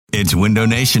It's Window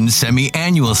Nation's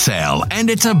semi-annual sale, and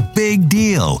it's a big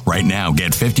deal. Right now,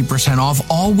 get 50% off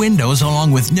all windows along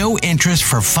with no interest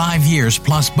for 5 years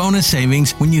plus bonus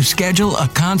savings when you schedule a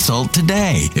consult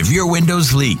today. If your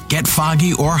windows leak, get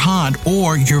foggy or hot,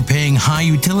 or you're paying high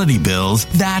utility bills,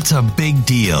 that's a big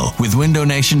deal. With Window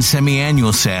Nation's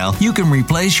semi-annual sale, you can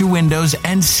replace your windows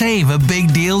and save a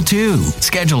big deal too.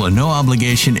 Schedule a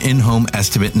no-obligation in-home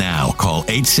estimate now. Call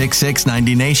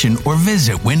 866-90-NATION or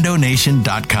visit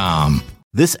windownation.com.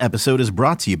 This episode is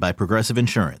brought to you by Progressive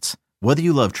Insurance. Whether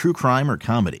you love true crime or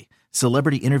comedy,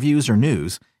 celebrity interviews or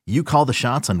news, you call the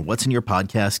shots on what's in your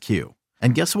podcast queue.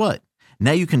 And guess what?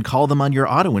 Now you can call them on your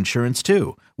auto insurance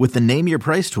too with the Name Your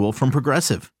Price tool from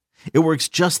Progressive. It works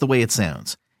just the way it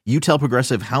sounds. You tell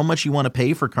Progressive how much you want to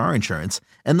pay for car insurance,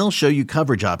 and they'll show you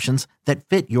coverage options that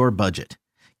fit your budget.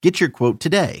 Get your quote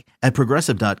today at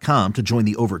Progressive.com to join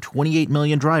the over 28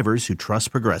 million drivers who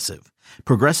trust Progressive.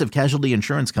 Progressive Casualty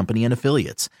Insurance Company and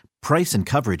Affiliates. Price and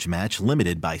coverage match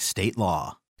limited by state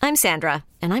law. I'm Sandra,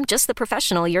 and I'm just the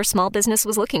professional your small business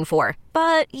was looking for.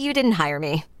 But you didn't hire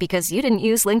me because you didn't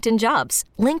use LinkedIn Jobs.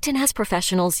 LinkedIn has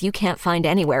professionals you can't find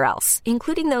anywhere else,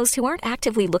 including those who aren't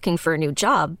actively looking for a new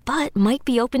job, but might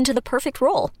be open to the perfect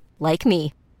role, like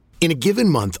me. In a given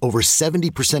month, over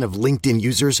 70% of LinkedIn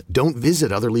users don't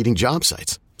visit other leading job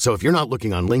sites. So if you're not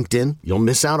looking on LinkedIn, you'll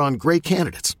miss out on great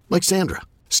candidates like Sandra.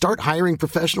 Start hiring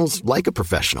professionals like a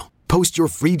professional. Post your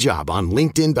free job on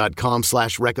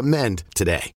linkedin.com/recommend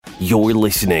today. You're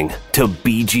listening to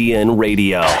BGN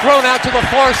Radio. Thrown out to the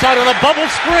far side of the bubble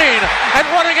screen, and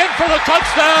running in for the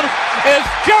touchdown is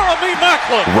Jeremy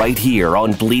Maclin. Right here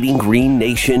on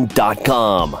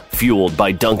BleedingGreenNation.com. Fueled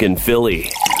by Duncan Philly.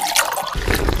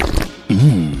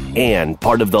 And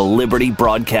part of the Liberty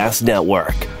Broadcast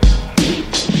Network.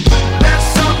 There's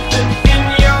something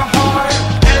in your heart,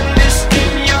 and this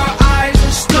in your eyes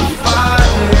is the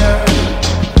fire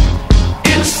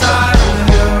inside of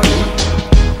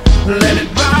you. Let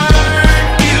it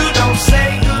burn, you don't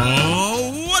say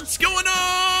Oh, what's going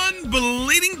on,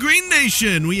 Bleeding Green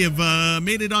Nation? We have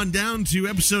made it on down to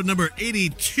episode number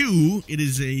 82. It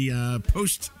is a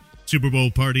post Super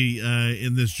Bowl party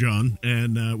in this, John,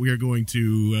 and we are going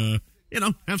to,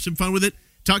 have some fun with it,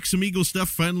 talk some Eagle stuff,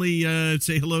 finally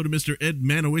say hello to Mr. Ed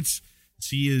Manowitz.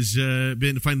 He has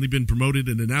finally been promoted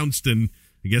and announced, and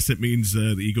I guess that means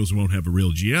the Eagles won't have a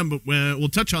real GM, but we'll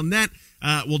touch on that.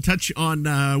 We'll touch on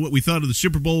what we thought of the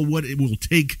Super Bowl, what it will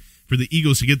take for the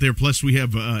Eagles to get there, plus we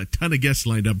have a ton of guests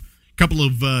lined up, a couple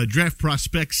of draft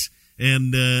prospects,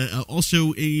 and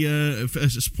also a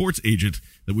sports agent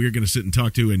that we are going to sit and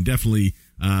talk to, and definitely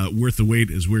worth the wait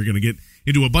as we're going to get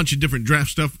into a bunch of different draft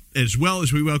stuff, as well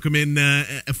as we welcome in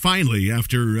finally,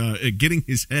 after getting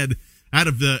his head out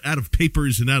of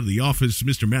papers and out of the office,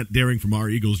 Mr. Matt Daring from Our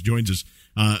Eagles joins us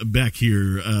back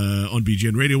here on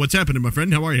BGN Radio. What's happening, my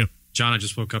friend? How are you? John, I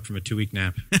just woke up from a 2-week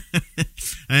nap.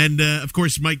 And, of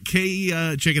course, Mike K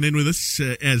checking in with us,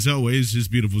 as always, his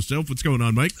beautiful self. What's going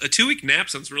on, Mike? A 2-week nap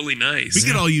sounds really nice. We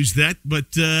could all use that. But,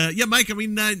 Mike, I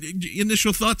mean,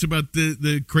 initial thoughts about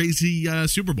the crazy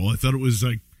Super Bowl. I thought it was,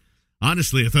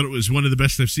 honestly, I thought it was one of the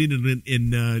best I've seen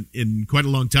in quite a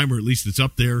long time, or at least it's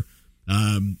up there.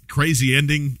 Crazy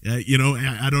ending.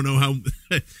 I don't know how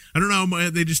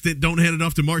they just don't hand it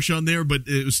off to Marshawn there, but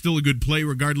it was still a good play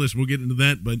regardless. We'll get into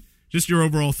that, but just your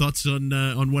overall thoughts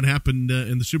on what happened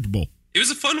in the Super Bowl. It was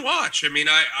a fun watch. I mean,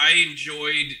 I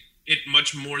enjoyed it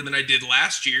much more than I did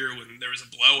last year when there was a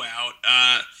blowout.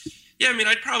 I'd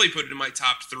probably put it in my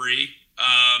top 3,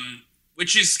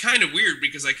 which is kind of weird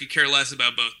because I could care less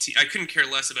about both. I couldn't care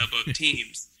less about both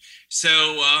teams. So,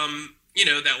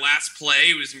 that last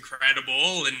play was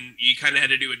incredible, and you kind of had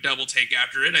to do a double take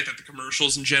after it. I thought the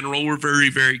commercials in general were very,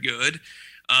 very good.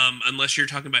 Unless you're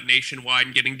talking about Nationwide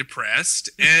and getting depressed.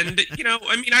 And,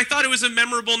 I thought it was a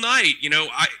memorable night.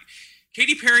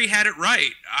 Katy Perry had it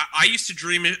right. I used to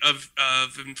dream of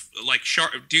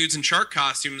dudes in shark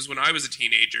costumes when I was a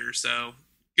teenager. So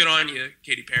good on you,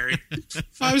 Katy Perry.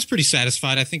 I was pretty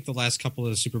satisfied. I think the last couple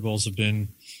of Super Bowls have been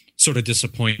sort of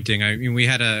disappointing. I mean, we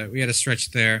had a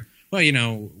stretch there.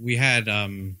 Well, we had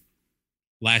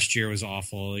last year was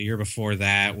awful. The year before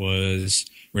that was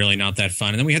really not that fun.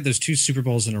 And then we had those 2 Super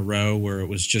Bowls in a row where it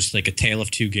was just like a tale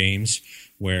of 2 games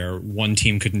where one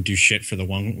team couldn't do shit for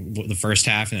the first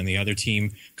half and then the other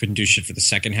team couldn't do shit for the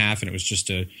second half. And it was just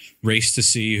a race to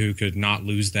see who could not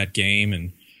lose that game.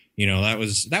 And,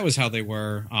 that was how they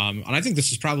were. And I think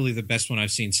this is probably the best one I've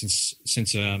seen since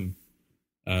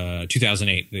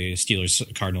 2008, the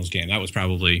Steelers-Cardinals game. That was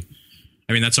probably...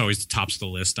 I mean, that's always the tops of the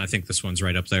list. I think this one's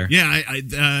right up there. Yeah,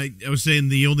 I was saying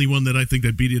the only one that I think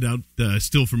that beat it out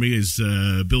still for me is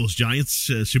Bills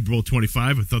Giants Super Bowl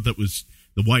 25. I thought that was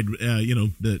the wide,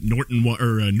 the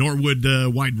Norwood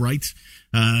wide right.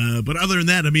 But other than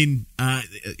that, I mean,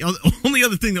 only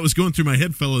other thing that was going through my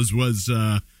head, fellas, was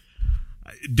I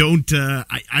don't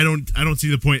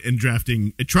see the point in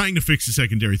trying to fix the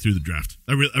secondary through the draft.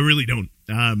 I really don't.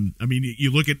 I mean,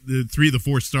 you look at the 3 of the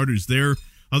 4 starters there.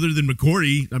 Other than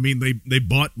McCourty, I mean, they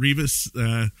bought Revis.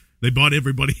 They bought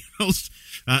everybody else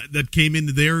that came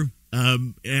into there.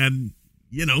 And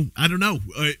I don't know.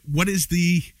 What do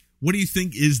you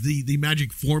think is the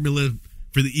magic formula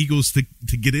for the Eagles to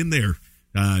get in there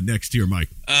next year, Mike?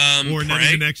 Or not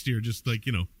even next year, just like,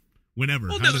 whenever.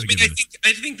 Well, no,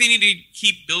 I think they need to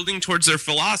keep building towards their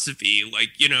philosophy. Like,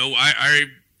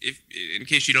 if in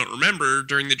case you don't remember,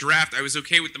 during the draft, I was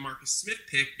okay with the Marcus Smith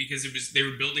pick because they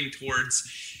were building towards,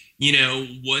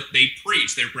 what they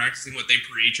preach. They're practicing what they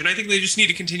preach, and I think they just need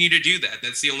to continue to do that.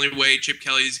 That's the only way Chip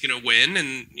Kelly is going to win,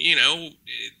 and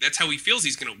that's how he feels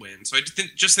he's going to win. So I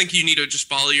just think you need to just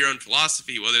follow your own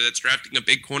philosophy, whether that's drafting a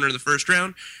big corner in the first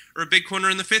round or a big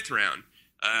corner in the 5th round.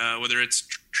 Whether it's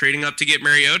trading up to get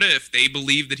Mariota, if they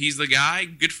believe that he's the guy,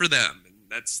 good for them.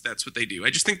 That's what they do. I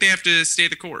just think they have to stay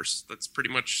the course. That's pretty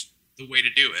much the way to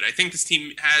do it. I think this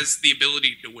team has the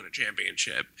ability to win a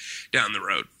championship down the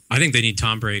road. I think they need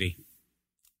Tom Brady.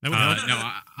 No,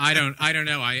 I don't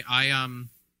know.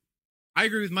 I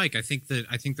agree with Mike. I think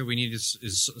that we need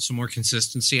is some more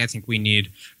consistency. I think we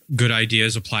need good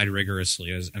ideas applied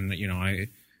rigorously.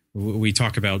 We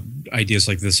talk about ideas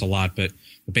like this a lot, but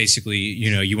basically,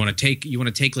 you want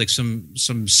to take like some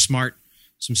smart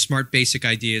basic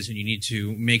ideas, and you need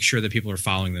to make sure that people are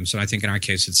following them. So I think in our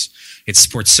case, it's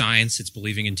sports science, it's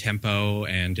believing in tempo,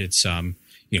 and it's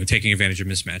taking advantage of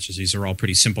mismatches. These are all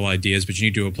pretty simple ideas, but you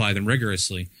need to apply them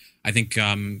rigorously. I think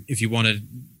if you want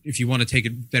to take a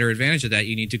better advantage of that,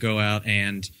 you need to go out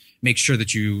and make sure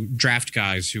that you draft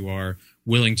guys who are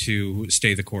willing to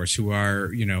stay the course, who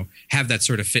are, have that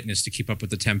sort of fitness to keep up with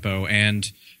the tempo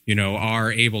and,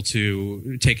 are able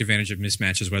to take advantage of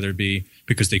mismatches, whether it be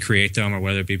because they create them or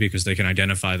whether it be because they can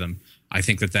identify them. I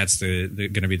think that's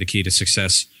going to be the key to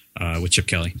success with Chip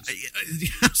Kelly.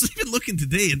 I was even looking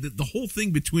today, and the whole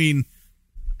thing between,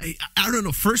 I don't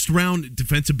know, first round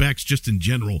defensive backs just in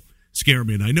general scare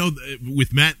me. And I know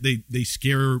with Matt, they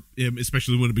scare him,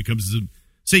 especially when it becomes a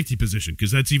safety position,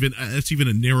 because that's even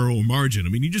a narrower margin. I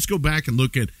mean, you just go back and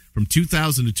look at from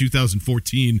 2000 to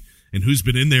 2014 and who's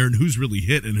been in there and who's really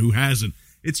hit and who hasn't.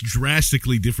 It's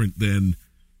drastically different than,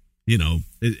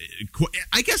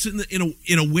 I guess in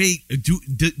a way,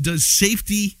 does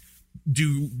safety,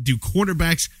 do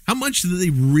cornerbacks, how much do they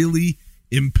really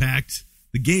impact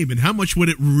the game, and how much would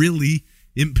it really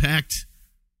impact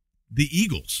the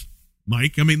Eagles,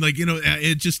 Mike? I mean,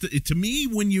 to me,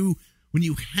 when you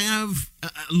have,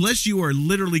 unless you are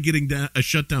literally getting a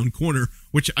shutdown corner,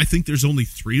 which I think there's only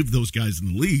 3 of those guys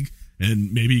in the league,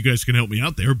 and maybe you guys can help me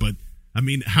out there, but I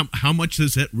mean, how much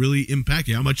does that really impact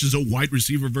you? How much does a wide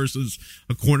receiver versus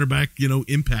a cornerback,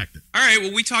 impact it? All right,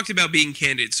 well, we talked about being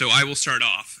candid, so I will start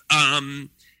off.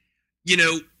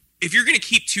 If you're going to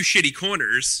keep 2 shitty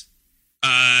corners,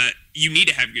 you need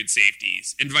to have good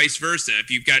safeties, and vice versa.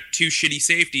 If you've got 2 shitty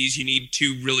safeties, you need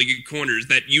 2 really good corners.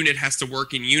 That unit has to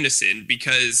work in unison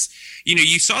because,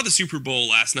 you saw the Super Bowl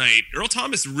last night. Earl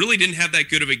Thomas really didn't have that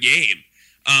good of a game.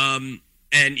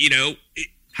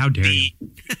 How dare you?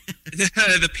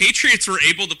 The Patriots were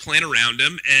able to plan around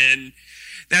him, and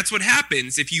that's what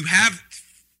happens. If you have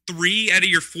 3 out of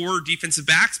your 4 defensive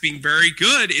backs being very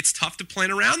good, it's tough to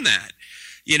plan around that.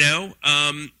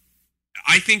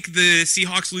 I think the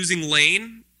Seahawks losing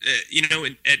Lane,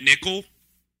 at nickel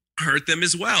hurt them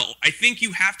as well. I think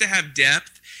you have to have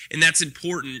depth, and that's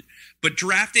important. But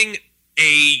drafting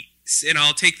and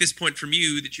I'll take this point from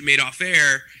you that you made off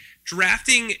air,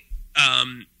 drafting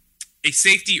a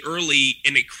safety early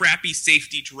in a crappy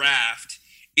safety draft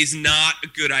is not a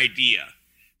good idea.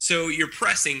 So you're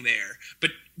pressing there,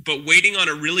 but waiting on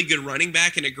a really good running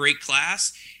back in a great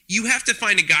class, you have to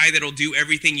find a guy that'll do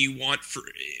everything you want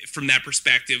from that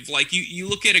perspective. Like you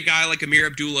look at a guy like Amir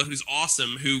Abdullah, who's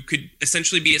awesome, who could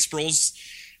essentially be a Sproles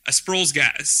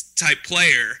guy type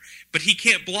player, but he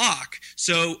can't block.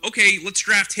 So, okay, let's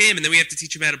draft him, and then we have to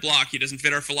teach him how to block. He doesn't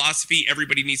fit our philosophy.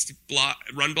 Everybody needs to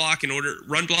run block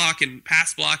and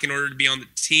pass block in order to be on the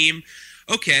team.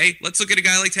 Okay, let's look at a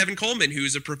guy like Tevin Coleman,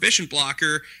 who's a proficient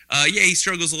blocker. He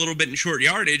struggles a little bit in short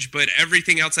yardage, but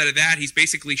everything outside of that, he's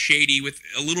basically shady with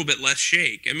a little bit less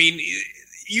shake. I mean,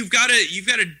 you've got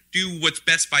to do what's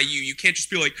best by you. You can't just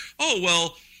be like, oh,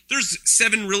 well, there's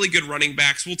 7 really good running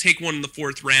backs. We'll take one in the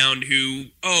 4th round who,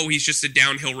 he's just a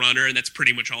downhill runner, and that's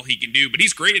pretty much all he can do. But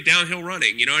he's great at downhill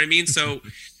running. You know what I mean? So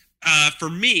for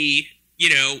me,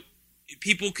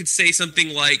 people could say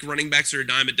something like running backs are a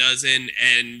dime a dozen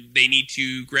and they need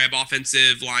to grab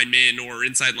offensive linemen or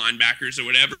inside linebackers or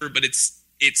whatever. But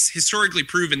it's historically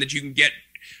proven that you can get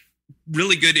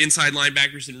really good inside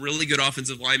linebackers and really good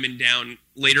offensive linemen down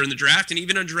later in the draft and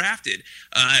even undrafted.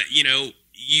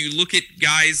 You look at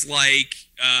guys like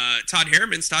Todd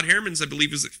Hermans. Todd Hermans, I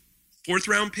believe, was a 4th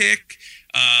round pick.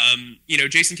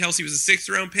 Jason Kelsey was a 6th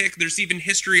round pick. There's even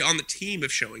history on the team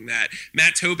of showing that.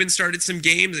 Matt Tobin started some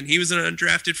games and he was an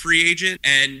undrafted free agent,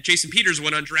 and Jason Peters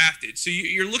went undrafted. So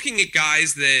you're looking at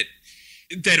guys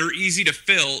that are easy to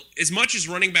fill. As much as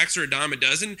running backs are a dime a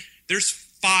dozen, there's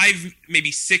 5,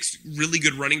 maybe 6 really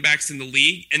good running backs in the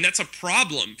league, and that's a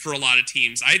problem for a lot of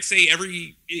teams. I'd say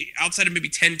outside of maybe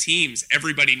 10 teams,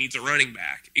 everybody needs a running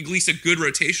back, at least a good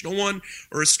rotational one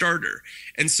or a starter.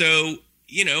 And so,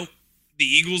 the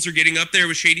Eagles are getting up there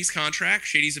with Shady's contract.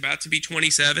 Shady's about to be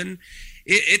 27.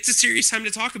 It's a serious time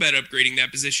to talk about upgrading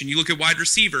that position. You look at wide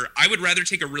receiver. I would rather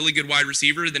take a really good wide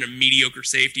receiver than a mediocre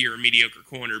safety or a mediocre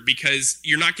corner, because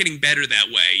you're not getting better that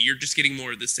way. You're just getting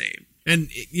more of the same. And,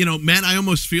 Matt, I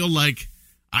almost feel like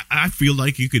I feel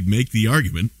like you could make the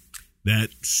argument that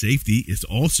safety is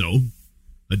also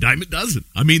a dime a dozen.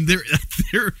 I mean, there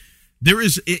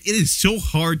is. It is so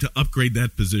hard to upgrade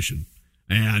that position,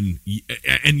 and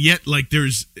yet, like,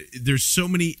 there's so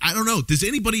many. I don't know. Does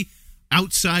anybody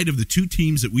outside of the 2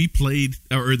 teams that we played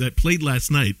or that played last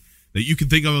night that you can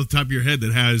think of off the top of your head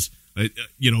that has a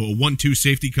 1-2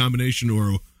 safety combination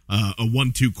or a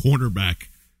 1-2 cornerback?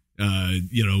 A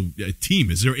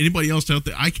team. Is there anybody else out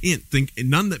there? I can't think.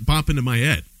 None that pop into my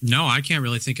head. No, I can't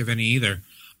really think of any either.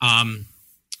 I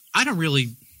don't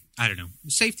know.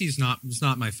 Safety is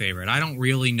not my favorite. I don't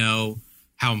really know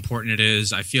how important it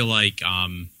is. I feel like,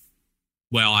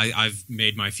 I've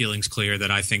made my feelings clear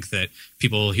that I think that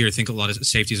people here think a lot of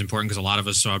safety is important because a lot of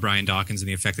us saw Brian Dawkins and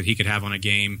the effect that he could have on a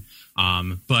game.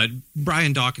 But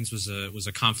Brian Dawkins was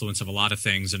a confluence of a lot of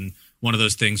things, and one of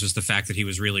those things was the fact that he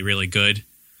was really, really good.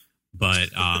 But,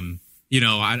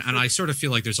 I sort of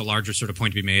feel like there's a larger sort of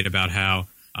point to be made about how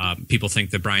people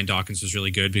think that Brian Dawkins was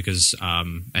really good because,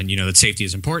 that safety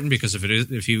is important because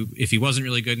if he wasn't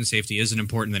really good and safety isn't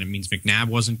important, then it means McNabb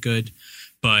wasn't good.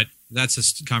 But that's a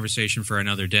conversation for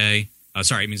another day.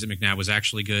 It means that McNabb was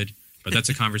actually good, but that's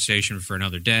a conversation for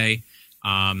another day.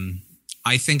 I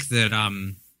think that,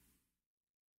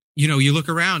 you look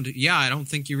around. Yeah, I don't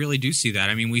think you really do see that.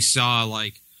 I mean, we saw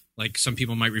like some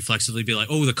people might reflexively be like,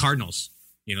 oh, the Cardinals.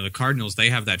 The Cardinals,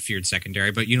 they have that feared secondary.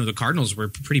 But, the Cardinals were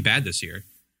pretty bad this year.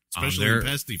 Especially in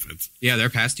pass defense. Yeah, their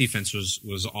pass defense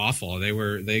was awful.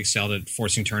 They excelled at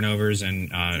forcing turnovers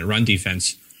and run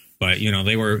defense. But,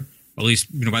 they were, at least,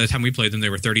 by the time we played them, they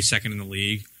were 32nd in the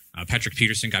league. Patrick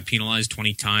Peterson got penalized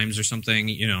 20 times or something.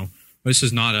 This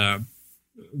is not a...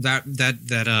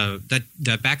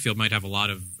 That backfield might have a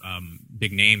lot of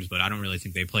big names, but I don't really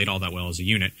think they played all that well as a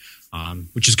unit,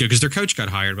 which is good because their coach got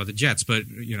hired by the Jets. But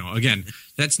again,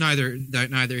 that's neither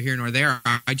here nor there.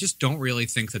 I just don't really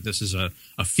think that this is a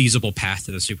feasible path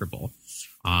to the Super Bowl.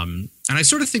 And I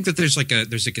sort of think that there's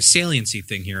a saliency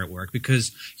thing here at work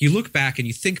because you look back and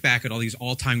you think back at all these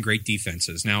all-time great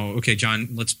defenses. Now, okay, John,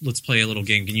 let's play a little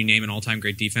game. Can you name an all-time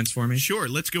great defense for me? Sure.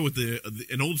 Let's go with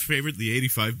an old favorite, the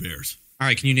 '85 Bears. All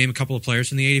right, can you name a couple of players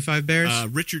from the '85 Bears?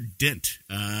 Richard Dent.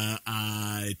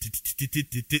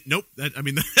 Nope. How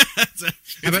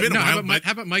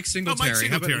about Mike Singletary? Mike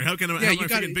Singletary. How am I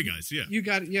forgetting big guys? Yeah, you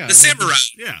got the Samurai.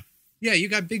 Yeah, you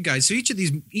got big guys. So each of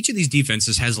these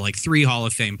defenses has like 3 Hall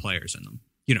of Fame players in them.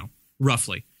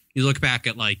 Roughly. You look back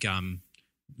at like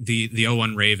the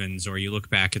 01 Ravens, or you look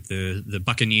back at the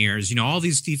Buccaneers. All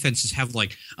these defenses have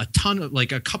like a ton of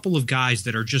like a couple of guys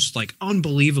that are just like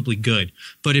unbelievably good.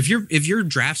 But if your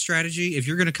draft strategy, if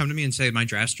you're going to come to me and say my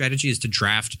draft strategy is to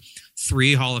draft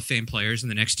 3 Hall of Fame players in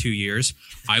the next 2 years,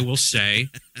 I will say,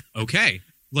 okay,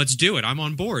 let's do it. I'm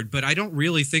on board. But I don't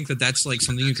really think that that's like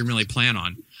something you can really plan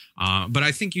on. But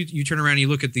I think you turn around and you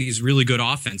look at these really good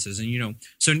offenses, and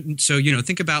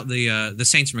think about the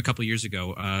Saints from a couple of years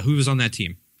ago. Who was on that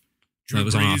team? That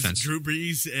was on offense. Drew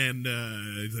Brees and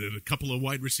a couple of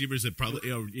wide receivers that probably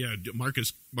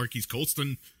Marquise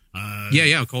Colston.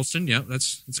 Colston. Yeah,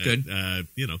 that's good. I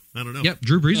don't know. Yep,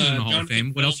 Drew Brees is in the Hall of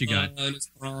Fame. What else you got? In his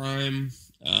prime.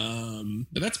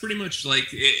 But that's pretty much like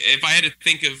if I had to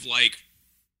think of like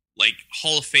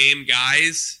Hall of Fame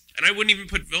guys. And I wouldn't even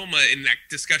put Vilma in that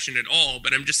discussion at all,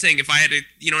 but I'm just saying if I had to,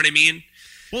 you know what I mean?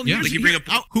 Well, yeah. Like you bring up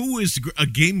who is a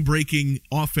game-breaking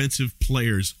offensive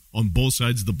players on both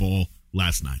sides of the ball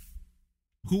last night.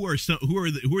 Who are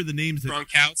the names that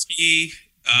Gronkowski,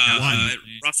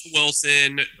 Russell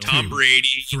Wilson, Tom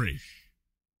Brady, 3.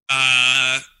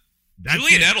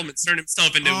 Julian Edelman turned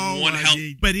himself into one hell.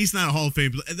 But he's not a Hall of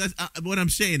Fame. That's what I'm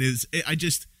saying is,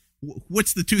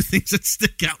 what's the 2 things that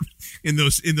stick out in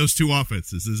those 2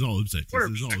 offenses? Is all I'm saying.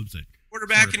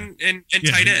 Quarterback and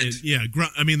tight end.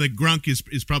 Gronk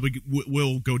is probably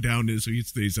will go down as he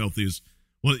stays healthy as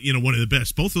one of the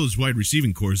best. Both those wide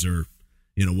receiving cores are,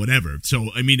 whatever. So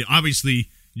I mean, obviously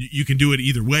you can do it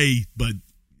either way, but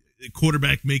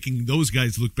quarterback making those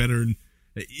guys look better, and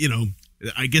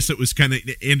I guess it was kind of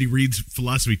Andy Reid's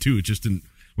philosophy too. It just didn't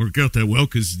work out that well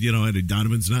because Eddie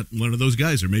Donovan's not one of those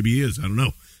guys, or maybe he is. I don't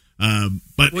know. I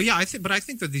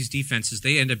think that these defenses,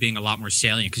 they end up being a lot more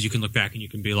salient because you can look back and you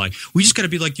can be like, we just got to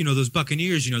be like those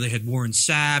Buccaneers. They had Warren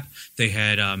Sapp, they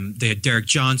had Derek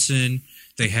Johnson,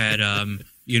 they had Rondé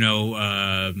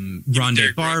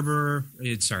Barber.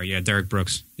 Derek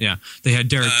Brooks. Yeah, they had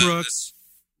Derek Brooks,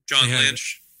 John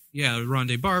Lynch. Yeah,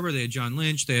 Rondé Barber. They had John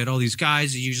Lynch. They had all these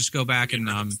guys that you just go back and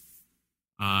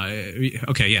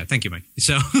okay, yeah, thank you, Mike.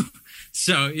 So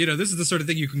this is the sort of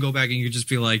thing you can go back and you can just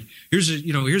be like,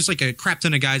 here's like a crap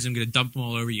ton of guys. I'm going to dump them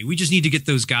all over you. We just need to get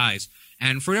those guys.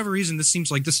 And for whatever reason, this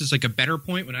seems like this is like a better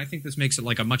point, when I think this makes it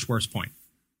like a much worse point,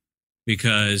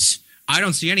 because I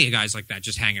don't see any guys like that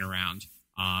just hanging around.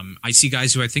 I see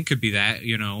guys who I think could be that,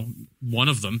 one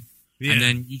of them. Yeah. And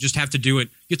then you just have to do it.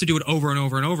 You have to do it over and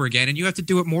over and over again, and you have to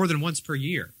do it more than once per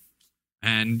year.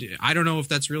 And I don't know if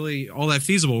that's really all that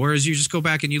feasible. Whereas you just go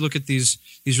back and you look at these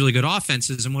really good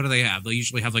offenses, and what do they have? They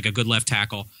usually have like a good left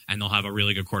tackle, and they'll have a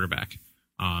really good quarterback.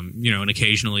 And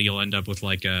occasionally you'll end up with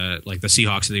like the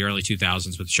Seahawks of the early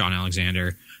 2000s with Sean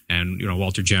Alexander and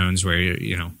Walter Jones, where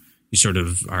you sort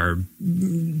of are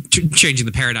changing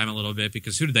the paradigm a little bit,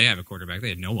 because who did they have a quarterback? They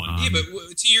had no one. Yeah, but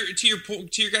to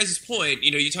your guys' point,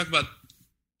 you talk about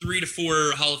 3 to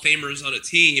 4 Hall of Famers on a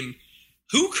team.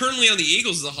 Who currently on the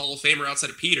Eagles is a Hall of Famer outside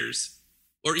of Peters,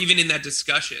 or even in that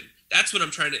discussion? That's what I'm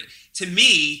trying to. To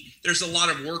me, there's a lot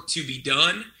of work to be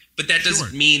done, but that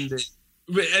doesn't mean that.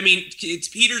 I mean, it's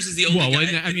Peters is the only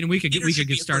guy. I mean, we could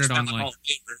get started on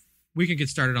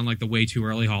like the way too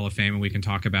early Hall of Fame, and we can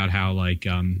talk about how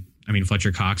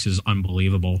Fletcher Cox is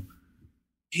unbelievable.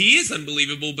 He is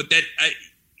unbelievable, but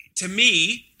to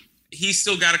me, he's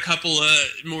still got a couple of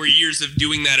more years of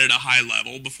doing that at a high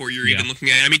level before you're even looking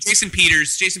at it. I mean, Jason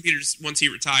Peters, once he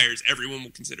retires, everyone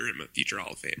will consider him a future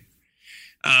Hall of Fame.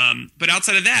 But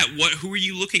outside of that, who are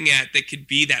you looking at that could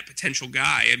be that potential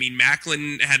guy? I mean,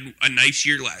 Macklin had a nice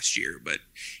year last year, but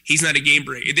he's not a game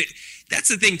breaker. That's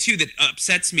the thing, too, that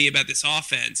upsets me about this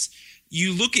offense.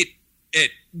 You look at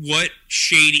what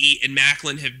Shady and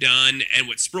Macklin have done and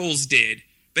what Sproles did,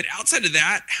 but outside of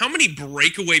that, how many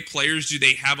breakaway players do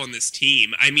they have on this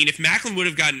team? I mean, if Macklin would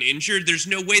have gotten injured, there's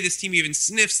no way this team even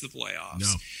sniffs the playoffs.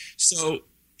 No. So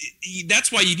that's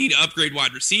why you need to upgrade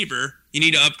wide receiver. You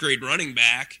need to upgrade running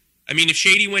back. I mean, if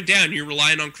Shady went down, you're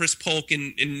relying on Chris Polk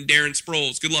and Darren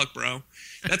Sproles. Good luck, bro.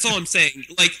 That's all I'm saying.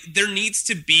 Like, there needs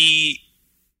to be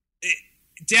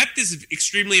depth is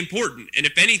extremely important. And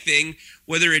if anything,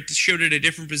 whether it showed at a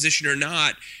different position or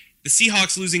not, the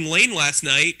Seahawks losing Lane last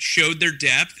night showed their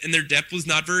depth, and their depth was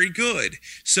not very good.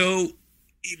 So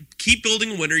keep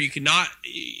building a winner.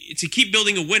 To keep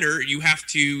building a winner, you have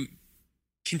to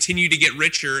continue to get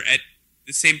richer at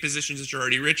the same positions that you're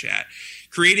already rich at.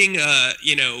 Creating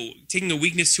taking a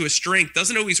weakness to a strength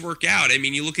doesn't always work out. I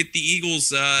mean, you look at the Eagles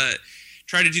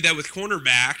try to do that with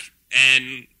cornerback,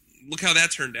 and look how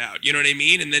that turned out. You know what I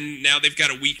mean? And then now they've got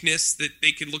a weakness that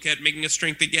they could look at making a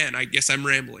strength again. I guess I'm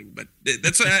rambling, but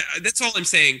that's all I'm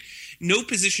saying. No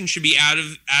position should be out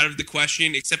of the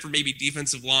question, except for maybe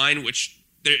defensive line, which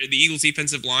the Eagles'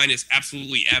 defensive line is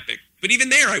absolutely epic. But even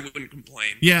there, I wouldn't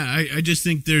complain. Yeah, I just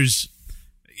think there's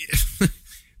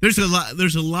a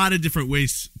lot of different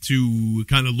ways to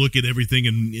kind of look at everything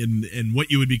and what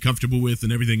you would be comfortable with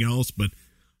and everything else, but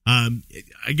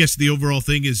I guess the overall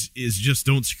thing is just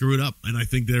don't screw it up. And I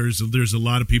think there's a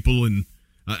lot of people, and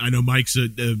I know Mike's a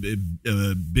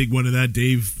big one of that,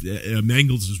 Dave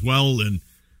Mangles as well. And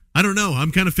I don't know,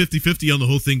 I'm kind of 50-50 on the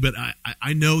whole thing, but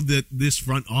I know that this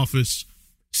front office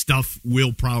stuff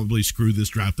will probably screw this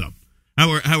draft up.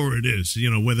 However it is, I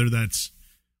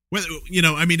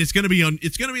mean, it's going to be on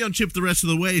Chip the rest of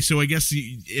the way. So I guess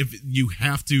if you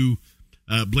have to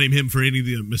blame him for any of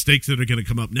the mistakes that are going to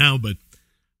come up now, but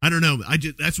I don't know.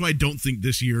 That's why I don't think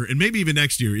this year, and maybe even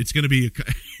next year, it's going to be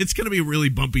a really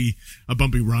bumpy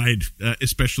ride,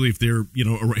 especially if they're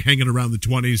hanging around the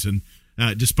 20s. And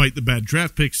despite the bad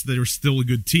draft picks, they're still a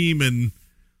good team, and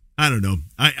I don't know.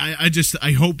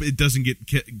 I hope it doesn't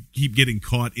keep getting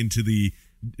caught into the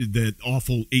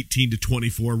awful 18 to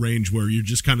 24 range where you're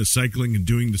just kind of cycling and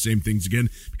doing the same things again.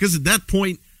 Because at that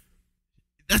point,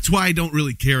 that's why I don't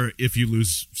really care if you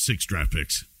lose 6 draft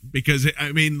picks. Because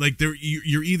I mean, like,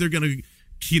 you're either going to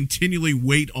continually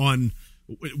wait on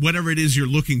whatever it is you're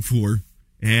looking for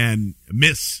and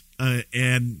miss,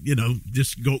 and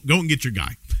just go and get your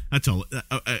guy. That's all.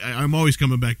 I'm always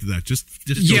coming back to that. Just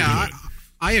yeah,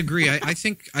 I agree. I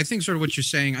think sort of what you're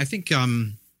saying. I think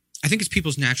it's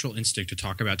people's natural instinct to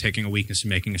talk about taking a weakness and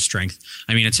making a strength.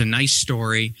 I mean, it's a nice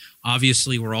story.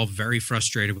 Obviously, we're all very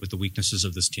frustrated with the weaknesses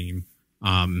of this team.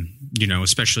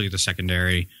 Especially the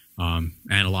secondary, and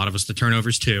a lot of us the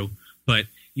turnovers too. But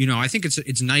I think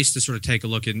it's nice to sort of take a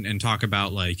look and talk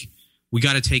about, like, we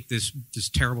got to take this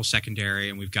terrible secondary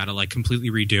and we've got to, like, completely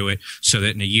redo it so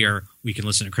that in a year we can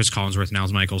listen to Chris Collinsworth and Al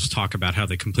Michaels talk about how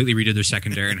they completely redid their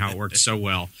secondary and how it worked so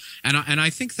well. And I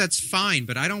think that's fine,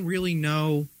 but I don't really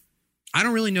know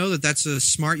that that's a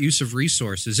smart use of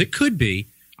resources. It could be.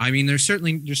 I mean, there's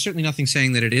certainly nothing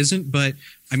saying that it isn't. But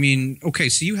I mean, okay,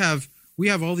 so we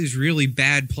have all these really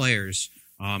bad players.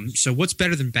 So what's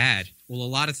better than bad? Well, a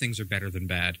lot of things are better than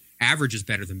bad. Average is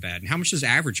better than bad. And how much does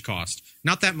average cost?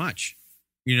 Not that much.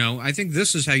 I think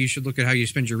this is how you should look at how you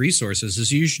spend your resources.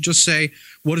 Is you should just say,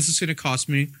 what is this going to cost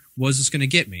me? What is this going to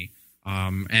get me?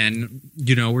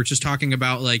 We're just talking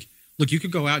about, like, look, you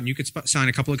could go out and you could sign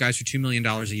a couple of guys for $2 million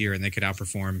a year and they could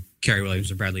outperform Kerry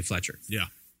Williams and Bradley Fletcher. Yeah.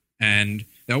 And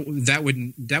that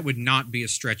would not be a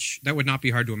stretch. That would not be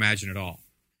hard to imagine at all.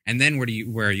 And then where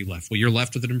are you left? Well, you're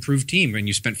left with an improved team and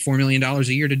you spent $4 million a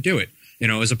year to do it,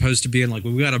 as opposed to being like,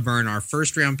 well, we got to burn our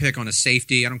first round pick on a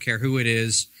safety. I don't care who it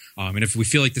is. And if we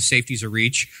feel like the safety's a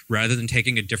reach, rather than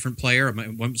taking a different player,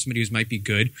 somebody who might be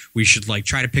good, we should, like,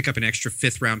 try to pick up an extra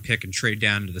 5th round pick and trade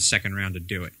down to the 2nd round to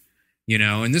do it.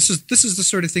 And this is the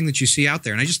sort of thing that you see out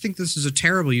there. And I just think this is a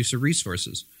terrible use of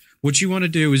resources. What you want to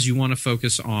do is you want to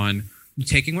focus on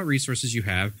taking what resources you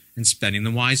have and spending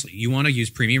them wisely. You want to use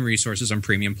premium resources on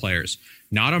premium players,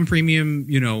 not on premium,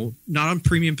 not on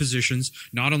premium positions,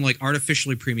 not on, like,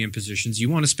 artificially premium positions. You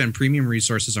want to spend premium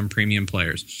resources on premium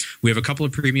players. We have a couple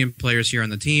of premium players here on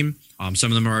the team.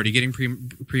 Some of them are already getting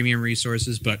premium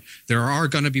resources, but there are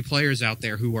going to be players out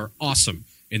there who are awesome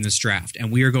in this draft.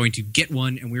 And we are going to get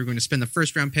one, and we're going to spend the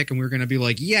 1st round pick, and we're going to be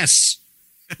like, yes,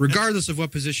 regardless of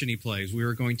what position he plays. We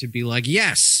are going to be like,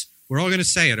 yes. We're all going to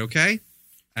say it, okay?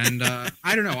 And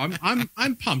I don't know.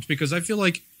 I'm pumped because I feel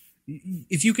like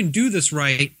if you can do this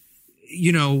right,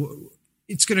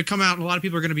 it's going to come out and a lot of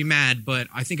people are going to be mad, but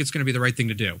I think it's going to be the right thing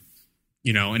to do.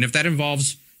 And if that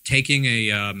involves taking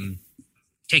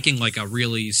like a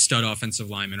really stud offensive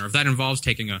lineman, or if that involves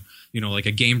taking a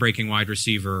game-breaking wide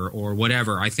receiver or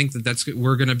whatever, I think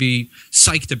we're going to be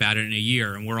psyched about it in a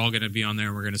year, and we're all going to be on there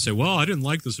and we're going to say, well, I didn't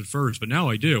like this at first, but now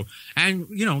I do. And,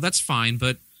 that's fine,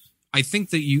 but I think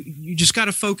that you just got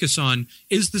to focus on,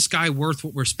 is this guy worth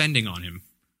what we're spending on him?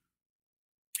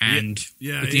 And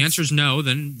if the answer is no,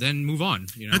 then move on.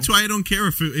 That's why I don't care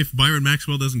if Byron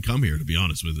Maxwell doesn't come here, to be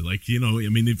honest with you. Like, I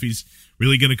mean, if he's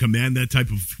really going to command that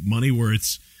type of money where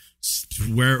it's $7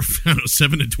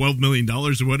 to $12 million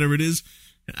or whatever it is,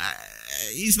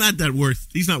 he's not worth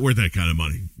that kind of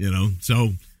money,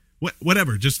 So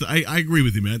whatever. Just I agree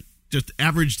with you, man. Just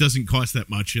average doesn't cost that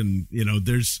much, and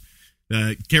there's.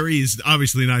 Kerry is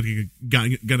obviously not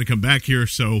going to come back here,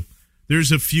 so there's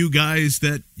a few guys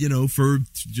that, for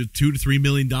 $2 to $3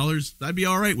 million, I'd be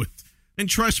all right with. And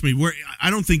trust me, I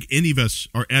don't think any of us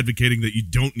are advocating that you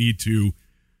don't need to,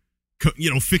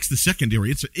 fix the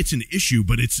secondary. It's an issue,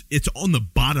 but it's on the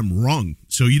bottom rung.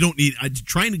 So you don't need.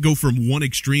 Trying to go from one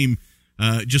extreme,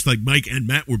 just like Mike and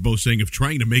Matt were both saying, of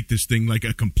trying to make this thing like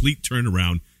a complete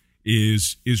turnaround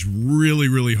is really,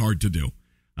 really hard to do.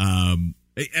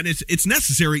 And it's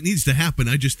necessary. It needs to happen.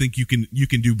 I just think you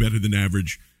can do better than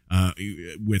average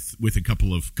with a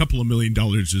couple of $1 million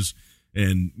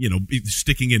and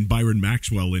sticking in Byron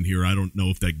Maxwell in here. I don't know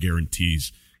if that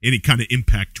guarantees any kind of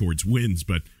impact towards wins,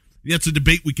 but that's a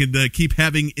debate we can keep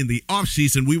having in the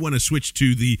offseason. We want to switch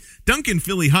to the Duncan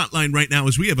Philly hotline right now,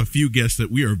 as we have a few guests that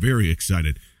we are very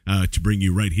excited to bring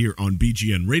you right here on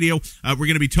BGN Radio. We're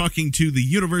going to be talking to the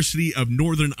University of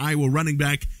Northern Iowa running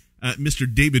back,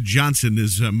 Mr. David Johnson,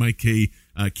 as Mike K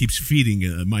keeps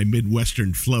feeding my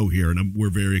Midwestern flow here, and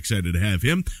we're very excited to have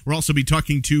him. We'll also be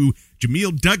talking to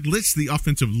Jameel Douglas, the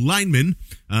offensive lineman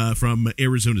from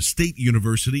Arizona State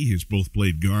University. He's both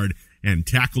played guard and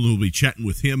tackle. We'll be chatting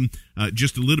with him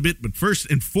just a little bit. But first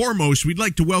and foremost, we'd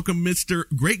like to welcome Mr.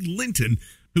 Greg Linton,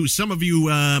 who some of you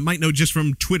might know just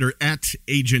from Twitter,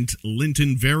 @Agent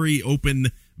Linton. Very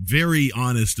open, very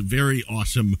honest, very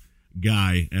awesome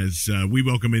guy, as we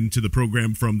welcome into the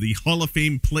program from the Hall of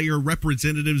Fame player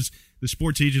representatives, the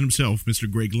sports agent himself,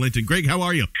 Mr. Greg Linton. Greg, how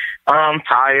are you? I'm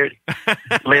tired,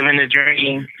 living the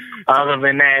dream. Other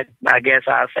than that, I guess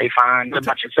I'll say fine. What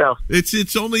about yourself?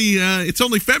 It's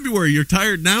only February. You're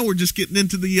tired now. We're just getting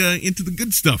into the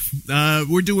good stuff.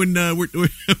 We're doing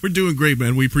great,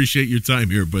 man. We appreciate your time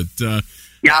here, but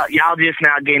y'all just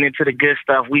now getting into the good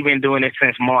stuff. We've been doing it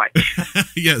since March.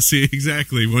 Yes,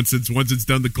 exactly. Once it's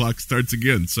done, the clock starts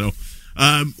again. So,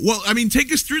 well, I mean,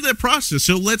 take us through that process.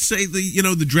 So let's say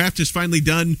the draft is finally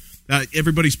done.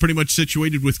 Everybody's pretty much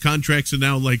situated with contracts, and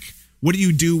now, like, what do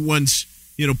you do once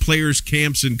players,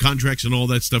 camps, and contracts and all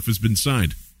that stuff has been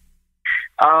signed?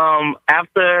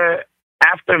 After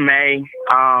May,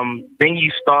 then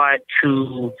you start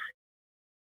to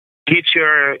get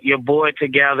your board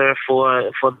together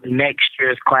for the next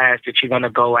year's class that you're going to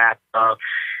go after.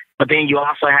 But then you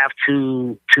also have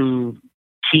to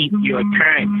keep your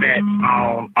current vet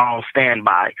on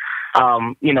standby.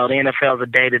 The NFL is a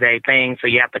day-to-day thing, so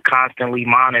you have to constantly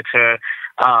monitor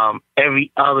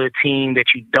every other team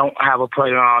that you don't have a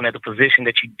player on at the position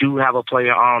that you do have a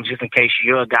player on, just in case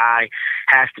your guy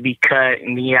has to be cut,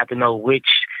 and then you have to know which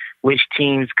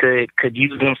teams could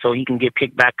use them so he can get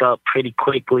picked back up pretty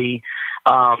quickly.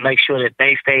 Make sure that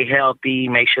they stay healthy,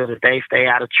 make sure that they stay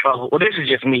out of trouble. Well, this is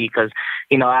just me because,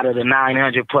 out of the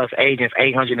 900-plus agents,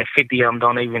 850 of them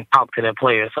don't even talk to their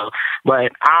players. So,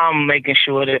 but I'm making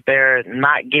sure that they're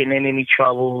not getting in any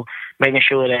trouble, making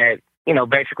sure that,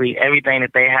 basically everything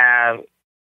that they have,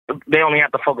 they only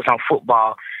have to focus on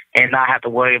football and not have to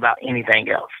worry about anything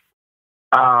else.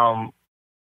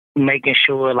 Making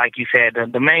sure, like you said,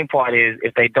 the main part is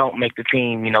if they don't make the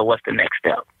team, what's the next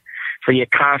step? So you're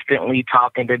constantly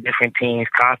talking to different teams,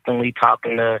 constantly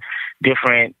talking to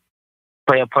different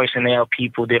player personnel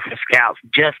people, different scouts,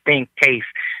 just in case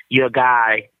your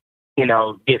guy,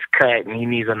 gets cut and he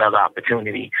needs another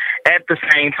opportunity. At the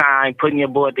same time, putting your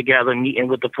board together, meeting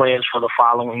with the players for the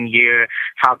following year,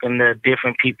 talking to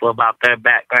different people about their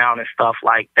background and stuff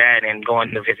like that, and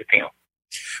going to visit them.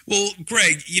 Well,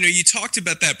 Greg, you talked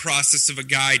about that process of a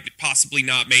guy possibly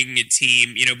not making a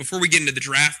team. Before we get into the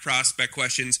draft prospect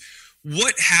questions,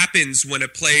 what happens when a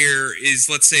player is,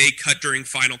 let's say, cut during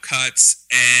final cuts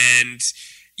and,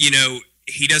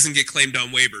 he doesn't get claimed on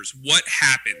waivers? What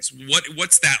happens?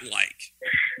 What's that like?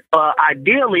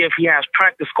 Ideally, if he has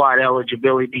practice squad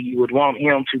eligibility, you would want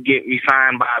him to get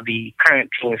re-signed by the current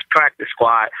team's practice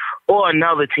squad or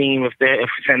another team if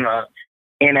it's in a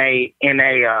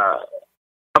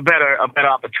better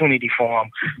opportunity for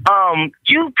him.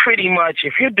 You pretty much,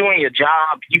 if you're doing your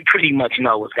job, you pretty much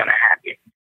know what's going to happen.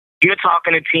 You're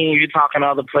talking to teams, you're talking to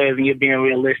other players, and you're being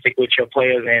realistic with your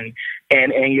players and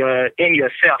you're in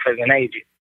yourself as an agent.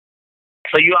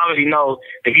 So you already know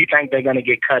if you think they're going to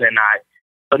get cut or not.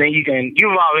 So then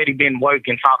you've already been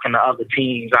working, talking to other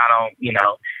teams. I'm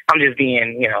just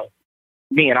being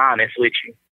honest with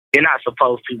you. You're not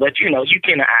supposed to, but you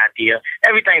get an idea.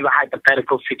 Everything's a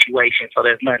hypothetical situation, so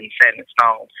there's nothing set in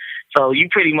stone. So you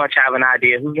pretty much have an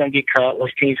idea who's going to get cut,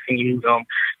 what teams can use them,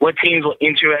 what teams were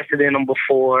interested in them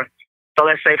before. So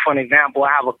let's say, for an example,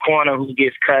 I have a corner who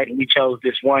gets cut, and we chose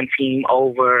this one team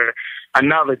over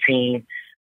another team,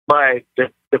 but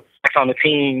the on the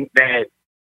team that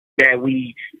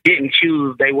we didn't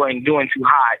choose, they weren't doing too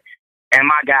hot, and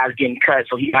my guy's getting cut,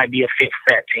 so he might be a fit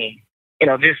for that team.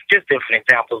 Just different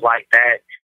examples like that.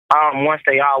 Once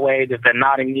they are waived, if they're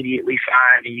not immediately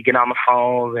signed, and you get on the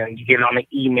phones and you get on the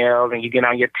emails and you get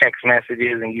on your text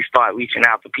messages and you start reaching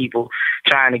out to people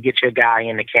trying to get your guy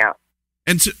in the camp.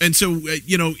 And so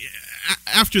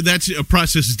after that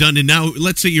process is done, and now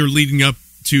let's say you're leading up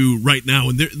to right now,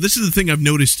 and this is the thing I've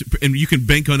noticed, and you can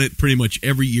bank on it pretty much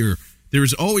every year.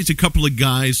 There's always a couple of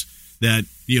guys that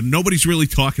nobody's really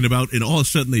talking about, and all of a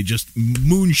sudden they just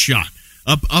moonshot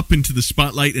up into the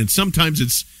spotlight, and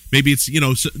sometimes maybe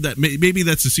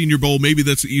that's the Senior Bowl, maybe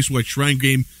that's the East-West Shrine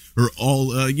Game, or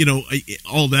all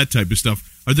that type of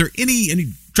stuff. Are there any?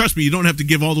 Trust me, you don't have to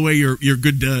give all the way your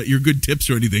good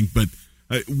tips or anything, but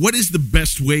what is the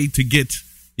best way to get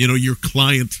your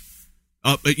client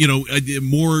up,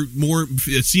 more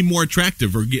seem more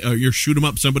attractive, or shoot them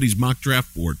up somebody's mock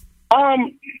draft board?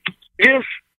 Just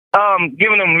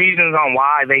giving them reasons on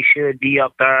why they should be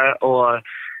up there, or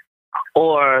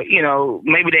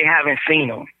maybe they haven't seen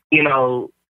them.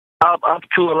 Up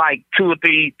to like 2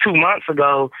 months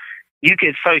ago, you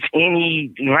could search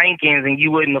any rankings and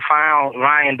you wouldn't have found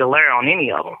Ryan Dallaire on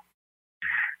any of them.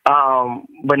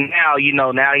 But now,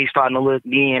 now he's starting to look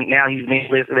now he's been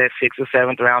listed as 6th or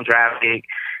 7th round draft pick.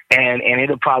 and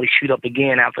it'll probably shoot up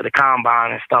again after the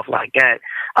combine and stuff like that.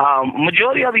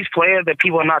 Majority of these players that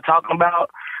people are not talking about,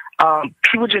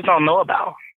 people just don't know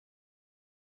about.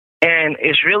 And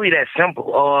it's really that simple.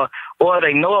 Or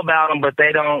they know about them, but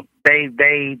they don't.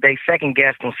 They second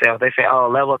guess themselves. They say, "Oh,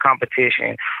 level of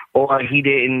competition," or he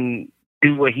didn't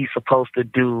do what he's supposed to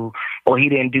do, or he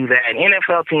didn't do that. And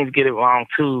NFL teams get it wrong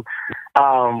too.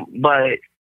 But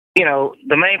you know,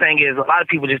 the main thing is a lot of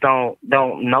people just don't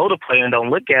know the player and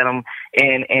don't look at them,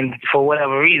 and for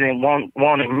whatever reason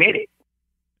won't admit it.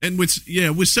 And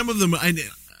with some of them, I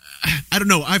don't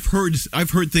know. I've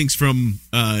heard things from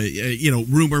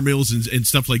rumor mills and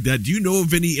stuff like that. Do you know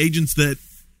of any agents that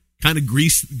kind of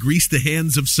grease the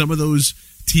hands of some of those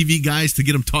TV guys to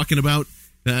get them talking about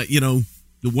the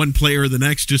one player or the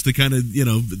next, just to kind of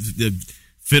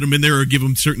fit them in there or give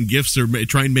them certain gifts or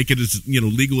try and make it as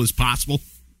legal as possible?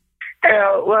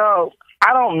 Well,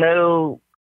 I don't know.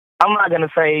 I'm not going to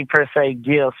say per se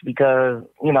gifts because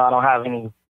I don't have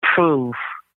any proof,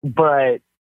 but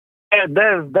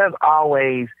there's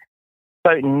always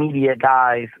certain media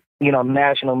guys,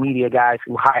 national media guys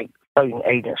who hype certain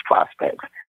agents' prospects.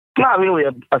 It's not really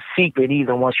a secret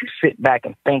either once you sit back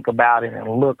and think about it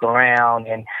and look around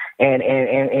and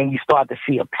you start to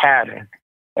see a pattern.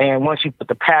 And once you put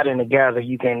the pattern together,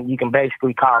 you can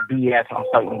basically call BS on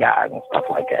certain guys and stuff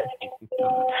like that.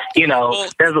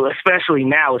 There's, especially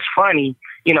now, it's funny,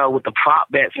 with the prop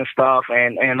bets and stuff,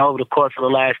 and over the course of the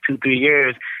last 2-3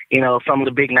 years, some of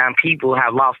the big nine people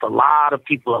have lost a lot of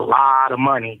people a lot of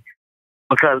money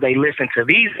because they listen to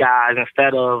these guys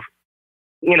instead of,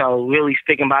 really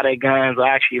sticking by their guns or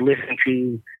actually listen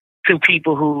to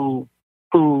people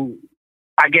who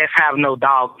I guess have no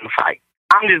dog in the fight.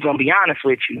 I'm just going to be honest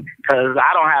with you because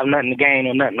I don't have nothing to gain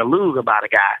or nothing to lose about a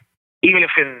guy. Even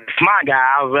if it's my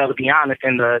guy, I would rather be honest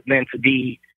than to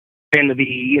be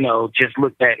just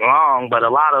looked at wrong. But a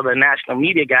lot of the national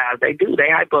media guys, they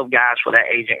hype up guys for their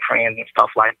agent friends and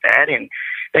stuff like that. And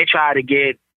they try to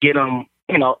get them,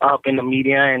 up in the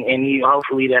media and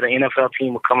hopefully that an NFL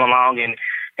team will come along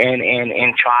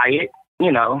and try it,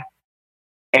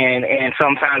 and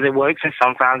sometimes it works and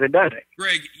sometimes it doesn't.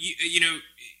 Greg,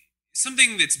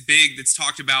 something that's big that's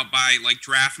talked about by like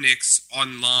Draftniks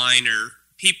online or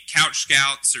Couch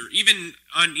Scouts or even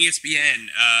on ESPN,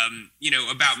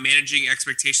 about managing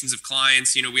expectations of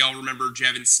clients. We all remember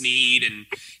Jevin Sneed and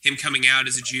him coming out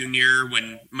as a junior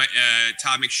when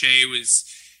Todd McShay was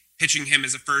pitching him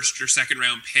as a first or second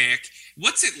round pick.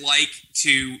 What's it like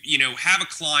to, have a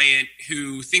client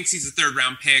who thinks he's a third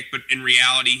round pick, but in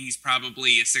reality, he's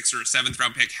probably a 6th or a 7th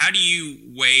round pick? How do you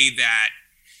weigh that,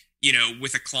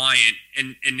 with a client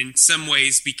and in some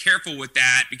ways be careful with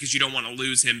that because you don't want to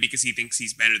lose him because he thinks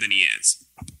he's better than he is?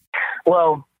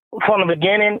 Well, from the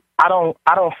beginning, I don't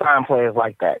sign players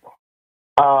like that.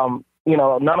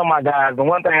 None of my guys, the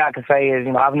one thing I can say is,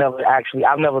 I've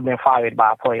never been fired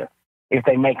by a player if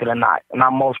they make it or not. And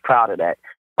I'm most proud of that.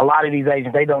 A lot of these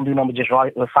agents, they don't do nothing but just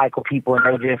recycle people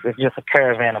and it's just a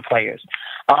caravan of players.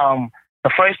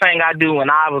 The first thing I do when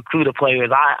I recruit a player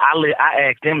is I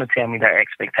ask them to tell me their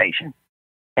expectations.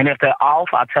 And if they're off,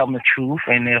 I tell them the truth.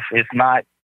 And if it's not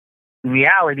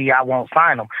reality, I won't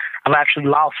sign them. I've actually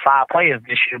lost 5 players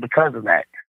this year because of that.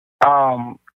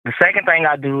 The second thing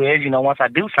I do is, once I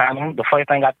do sign them, the first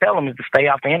thing I tell them is to stay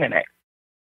off the internet.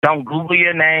 Don't Google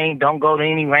your name. Don't go to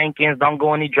any rankings. Don't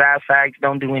go any draft sites.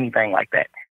 Don't do anything like that.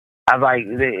 I was like,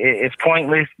 it's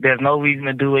pointless. There's no reason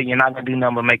to do it. You're not going to do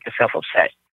nothing but make yourself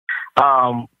upset.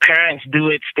 Parents do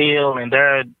it still, and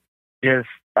they're just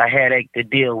a headache to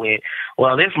deal with.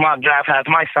 Well, this mock draft has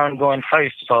my son going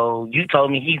first, so you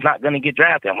told me he's not going to get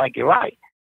drafted. I'm like, you're right.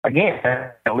 Again,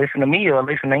 listen to me or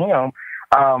listen to him.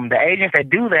 The agents that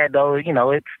do that, though,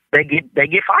 they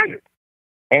get fired.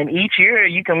 And each year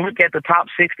you can look at the top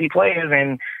 60 players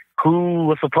and who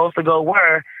was supposed to go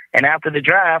where. And after the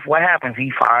draft, what happens?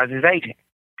 He fires his agent.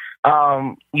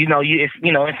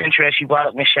 It's interesting you brought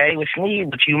up McShay with Sneed,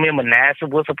 but you remember Nassib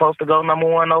was supposed to go number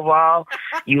 1 overall.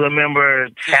 You remember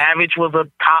Savage was a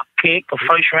top pick, a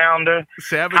first rounder.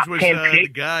 Savage was the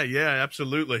guy. Yeah,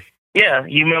 absolutely. Yeah,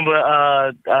 you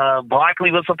remember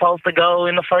Barkley was supposed to go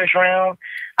in the first round.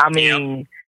 I mean,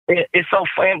 it's so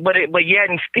fun, but yet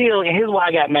and still, and here's why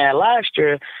I got mad last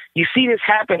year. You see this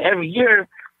happen every year,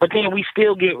 but then we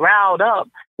still get riled up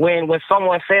when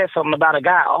someone says something about a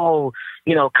guy. Oh,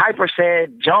 Kuiper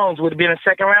said Jones would have been a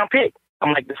second-round pick.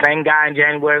 I'm like the same guy in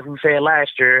January who said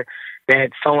last year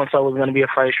that so-and-so was going to be a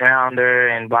first-rounder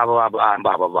and blah, blah, blah, and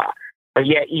blah, blah, blah. But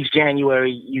yet each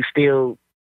January you still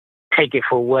take it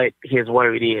for what his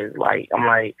word is. I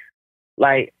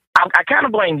kind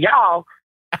of blame y'all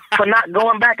for not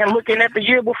going back and looking at the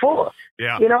year before.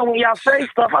 Yeah. You know, when y'all say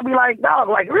stuff, I'll be like, dog,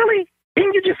 like, really?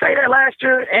 Didn't you just say that last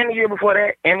year and the year before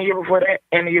that and the year before that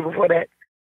and the year before that?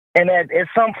 And at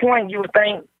some point you would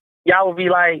think y'all would be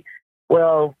like,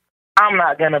 well, I'm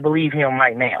not going to believe him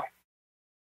right now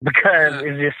because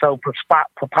it's just so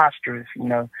preposterous, you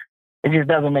know. It just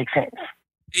doesn't make sense.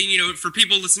 And, you know, for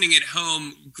people listening at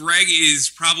home, Greg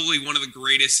is probably one of the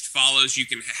greatest follows you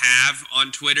can have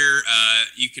on Twitter.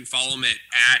 You can follow him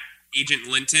at Agent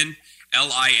Linton,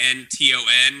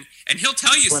 Linton, and he'll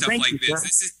tell you stuff like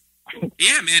this.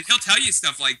 Yeah, man, he'll tell you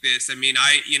stuff like this. I mean,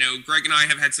 Greg and I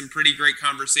have had some pretty great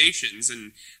conversations,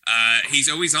 and he's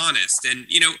always honest. And,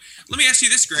 you know, let me ask you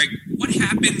this, Greg. What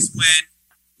happens when,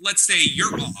 let's say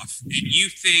you're off and you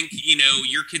think, you know,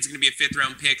 your kid's going to be a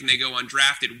 5th-round pick and they go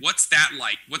undrafted? What's that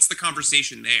like? What's the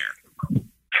conversation there?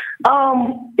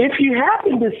 If you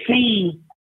happen to see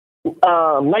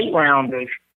late rounders,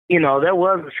 you know, there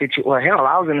was a situation. Well, hell,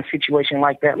 I was in a situation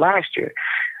like that last year.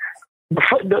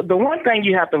 The one thing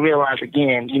you have to realize,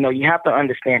 again, you know, you have to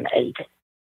understand the agent.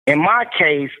 In my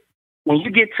case, when you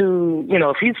get to, you know,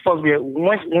 if he's supposed to be,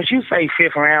 once you say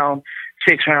 5th round,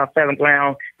 6th round, 7th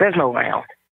round, there's no round.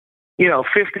 You know,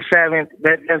 5th to 7th,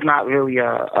 that's not really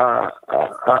a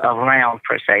round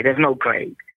per se. There's no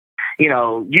grade. You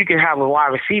know, you can have a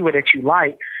wide receiver that you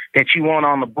like, that you want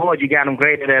on the board. You got him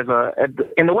graded as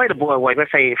in the way the board works.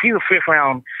 Let's say if he's a 5th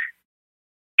round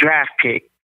draft pick,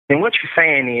 then what you're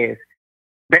saying is,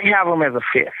 they have them as a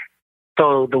 5th.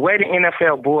 So the way the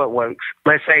NFL board works,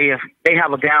 let's say if they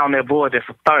have a guy on their board that's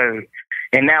a 3rd,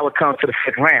 and now it comes to the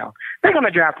 5th round, they're going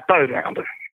to draft a 3rd rounder.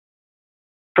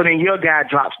 So then your guy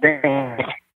drops down.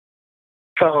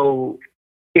 So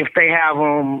if they have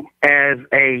them as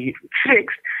a 6th,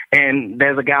 and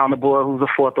there's a guy on the board who's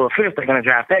a 4th or a 5th, they're going to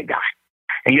draft that guy.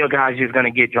 And your guy's just going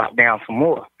to get dropped down some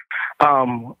more.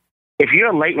 If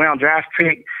you're a late round draft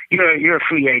pick, you're a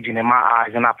free agent in my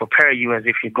eyes, and I prepare you as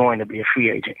if you're going to be a free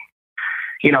agent.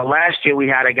 You know, last year we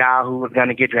had a guy who was going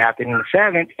to get drafted in the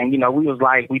 7th, and, you know,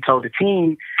 we told the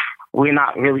team we're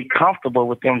not really comfortable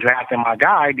with them drafting my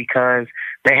guy because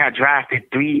they had drafted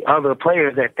 3 other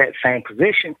players at that same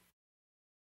position.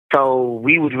 So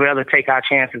we would rather take our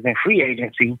chances in free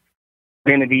agency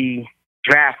than to be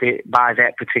drafted by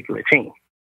that particular team.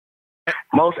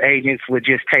 Most agents would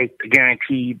just take the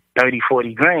guaranteed 30,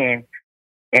 40 grand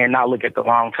and not look at the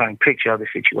long-term picture of the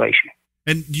situation.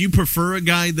 And do you prefer a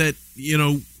guy that, you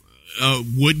know,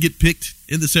 would get picked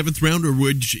in the 7th round, or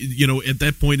would, you know, at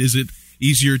that point, is it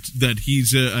easier that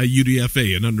he's a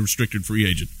UDFA, an unrestricted free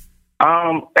agent?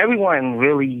 Everyone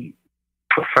really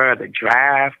prefer the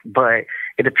draft, but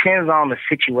it depends on the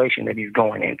situation that he's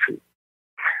going into.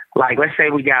 Like, let's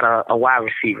say we got a wide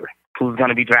receiver who's going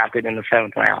to be drafted in the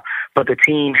 7th round, but the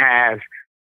team has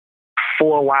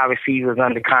 4 wide receivers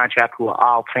under contract who are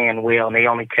all playing well, and they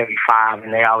only carry 5,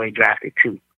 and they already drafted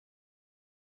 2.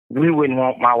 We wouldn't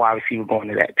want my wide receiver going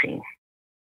to that team.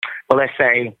 But let's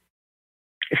say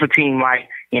it's a team like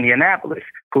Indianapolis,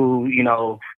 who, you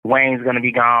know, Wayne's going to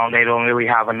be gone. They don't really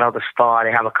have another star.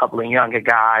 They have a couple of younger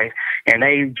guys, and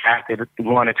they drafted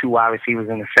 1 or 2 wide receivers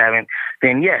in the 7th.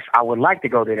 Then, yes, I would like to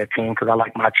go to that team because I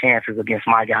like my chances against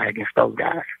my guy, against those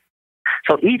guys.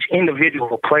 So each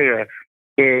individual player,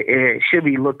 it should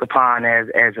be looked upon as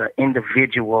an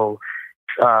individual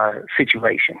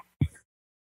situation.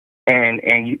 And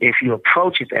if you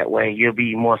approach it that way, you'll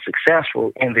be more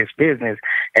successful in this business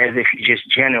as if you just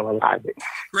generalize it.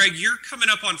 Greg, you're coming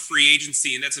up on free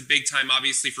agency, and that's a big time,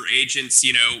 obviously, for agents.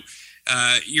 You know,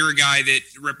 you're a guy that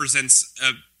represents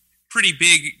a pretty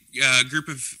big group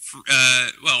of,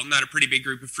 well, not a pretty big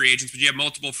group of free agents, but you have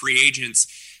multiple free agents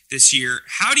this year.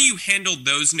 How do you handle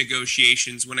those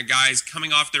negotiations when a guy's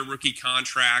coming off their rookie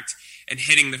contract and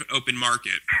hitting the open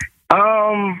market?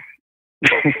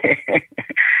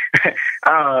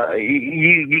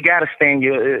 You got to stand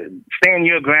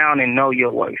your ground and know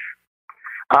your worth.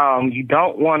 You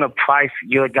don't want to price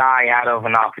your guy out of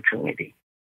an opportunity.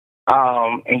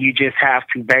 And you just have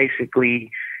to basically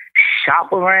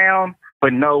shop around,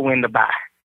 but know when to buy.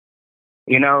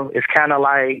 You know, it's kind of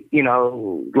like, you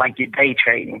know, like you're day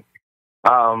trading.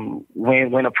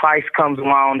 When a price comes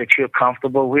along that you're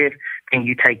comfortable with, then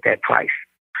you take that price.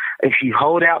 If you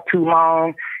hold out too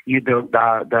long,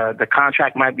 the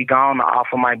contract might be gone, the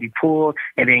offer might be pulled,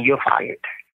 and then you're fired.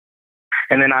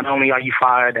 And then not only are you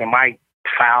fired, they might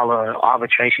file an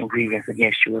arbitration grievance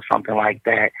against you or something like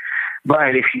that.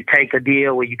 But if you take a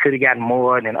deal where you could have gotten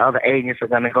more, then other agents are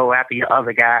going to go after your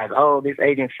other guys. Oh, this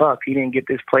agent sucks. He didn't get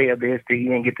this player this, he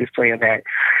didn't get this player that.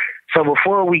 So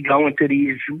before we go into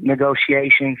these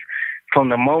negotiations, from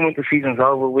the moment the season's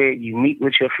over with, you meet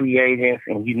with your free agents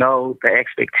and you know the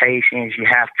expectations. You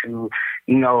have to,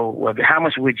 how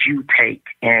much would you take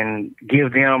and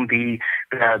give them the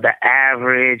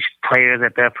average players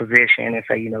at their position and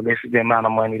say, this is the amount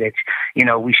of money that,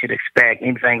 we should expect.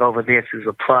 Anything over this is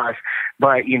a plus.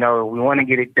 But, we want to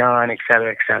get it done, et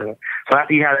cetera, et cetera. So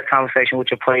after you have that conversation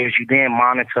with your players, you then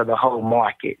monitor the whole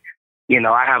market.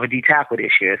 I have a D tackle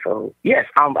this year. So, yes,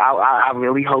 I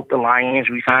really hope the Lions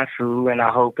re-sign Sue, and I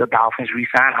hope the Dolphins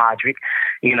re-sign Hodrick.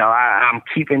 I'm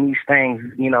keeping these things,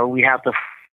 we have to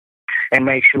and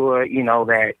make sure,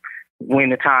 that when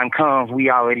the time comes, we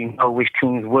already know which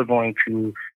teams we're going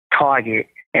to target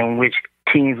and which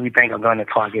teams we think are going to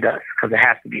target us, because it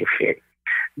has to be a fit.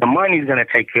 The money's going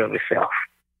to take care of itself.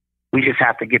 We just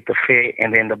have to get the fit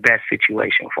and then the best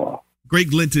situation for them.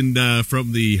 Greg Linton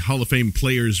from the Hall of Fame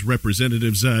Players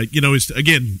Representatives. His,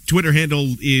 again, Twitter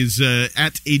handle is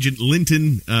at Agent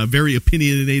Linton. Very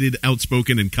opinionated,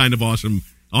 outspoken, and kind of awesome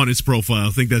on his profile.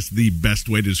 I think that's the best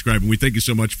way to describe him. We thank you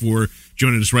so much for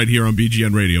joining us right here on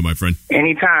BGN Radio, my friend.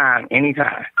 Anytime.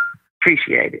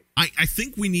 Appreciate it. I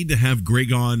think we need to have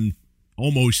Greg on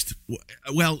almost,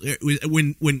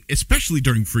 when especially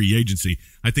during free agency.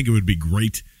 I think it would be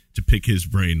great to pick his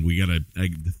brain. We got to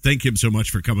thank him so much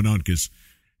for coming on, because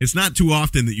it's not too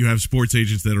often that you have sports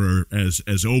agents that are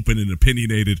as open and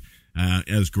opinionated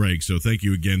as Greg. So thank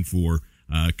you again for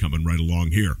coming right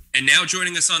along here. And now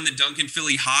joining us on the Duncan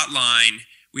Philly hotline,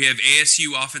 we have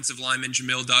ASU offensive lineman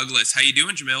Jamil Douglas. How you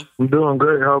doing, Jamil? I'm doing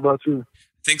great. How about you?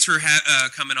 Thanks for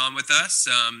coming on with us.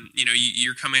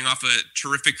 You're coming off a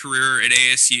terrific career at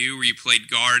ASU where you played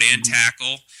guard and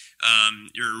tackle.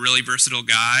 You're a really versatile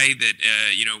guy that,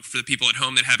 for the people at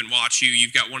home that haven't watched you,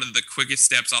 you've got one of the quickest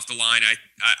steps off the line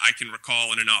I can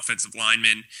recall in an offensive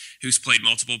lineman who's played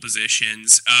multiple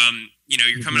positions.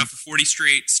 You're coming off of 40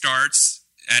 straight starts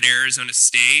at Arizona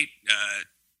State,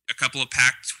 a couple of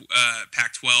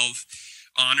Pac-12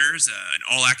 honors, an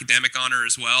all-academic honor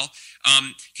as well.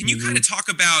 Can you kind of talk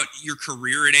about your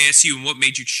career at ASU and what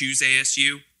made you choose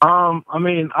ASU? I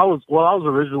was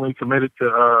originally committed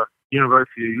to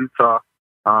University of Utah.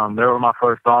 They were my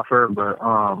first offer, but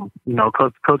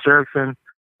Coach Erickson,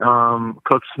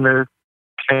 Coach Smith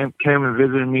came and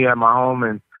visited me at my home,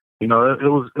 and it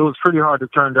was pretty hard to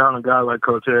turn down a guy like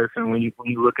Coach Erickson when you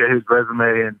look at his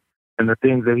resume and the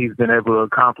things that he's been able to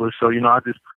accomplish. So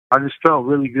I just felt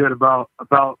really good about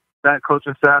that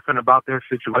coaching staff and about their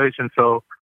situation. So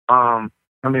I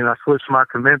switched my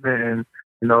commitment, and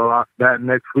that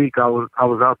next week I was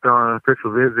out there on an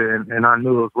official visit, and I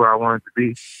knew it was where I wanted to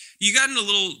be. You got in a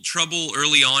little trouble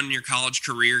early on in your college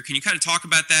career. Can you kind of talk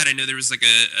about that? I know there was like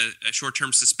a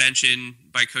short-term suspension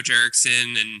by Coach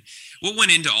Erickson, and what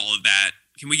went into all of that?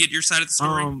 Can we get your side of the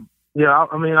story? I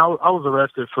was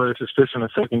arrested for suspicion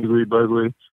of second-degree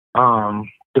burglary.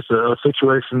 It's a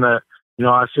situation that,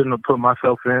 I shouldn't have put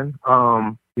myself in.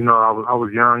 I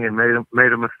was young and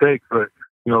made a mistake, but,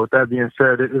 with that being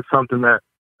said, it is something that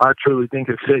I truly think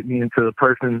has shaped me into the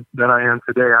person that I am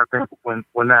today. I think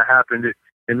when that happened, it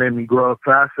made me grow up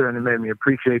faster, and it made me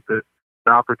appreciate the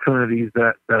opportunities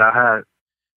that I had.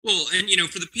 Well, and,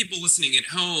 for the people listening at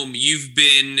home, you've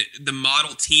been the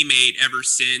model teammate ever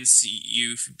since.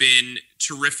 You've been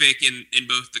terrific in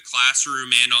both the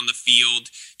classroom and on the field.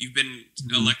 You've been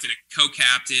elected a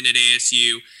co-captain at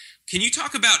ASU. Can you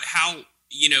talk about how,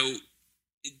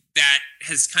 that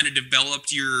has kind of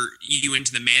developed you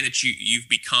into the man that you've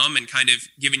become and kind of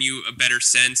given you a better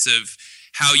sense of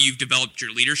how you've developed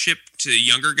your leadership to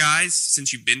younger guys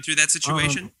since you've been through that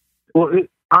situation?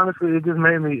 Honestly, it just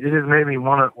made me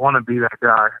want to be that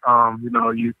guy.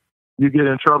 You get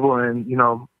in trouble, and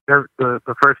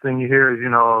the first thing you hear is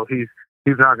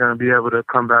he's not going to be able to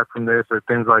come back from this or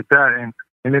things like that,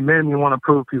 and it made me want to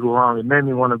prove people wrong. It made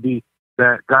me want to be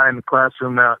that guy in the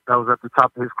classroom that was at the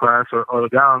top of his class, or the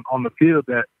guy on the field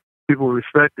that people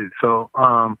respected. So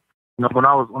when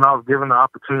I was given the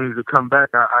opportunity to come back,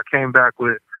 I came back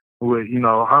with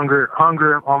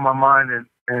hunger on my mind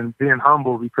and being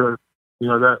humble, because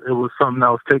that it was something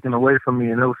that was taken away from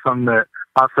me, and it was something that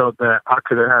I felt that I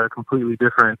could have had a completely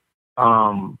different,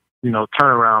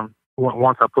 turnaround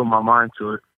once I put my mind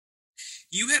to it.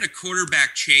 You had a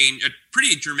quarterback change, a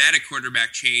pretty dramatic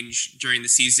quarterback change during the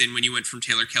season when you went from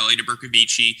Taylor Kelly to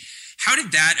Bercovici. How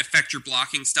did that affect your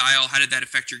blocking style? How did that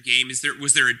affect your game?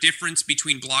 Was there a difference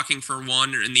between blocking for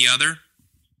one and the other?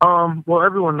 Well,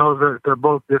 everyone knows that they're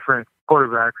both different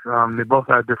quarterbacks. They both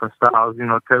have different styles.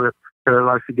 Taylor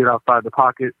likes to get outside the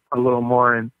pocket a little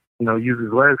more and, use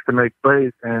his legs to make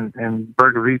plays, and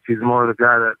Bercovici is more the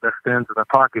guy that stands in the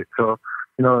pocket. So,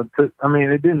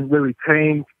 it didn't really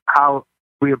change how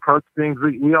we approach things,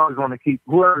 we always want to keep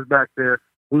whoever's back there.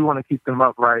 We want to keep them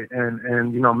upright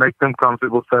and make them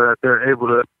comfortable so that they're able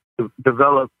to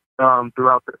develop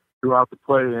throughout the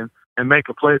play and make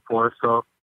a play for us. So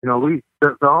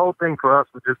the whole thing for us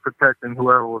was just protecting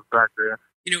whoever was back there.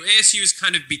 ASU has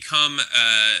kind of become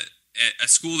a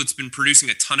school that's been producing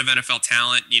a ton of NFL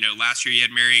talent. Last year you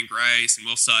had Marion Grice and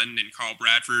Will Sutton and Carl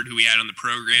Bradford, who we had on the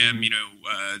program.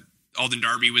 Alden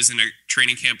Darby was in a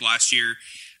training camp last year.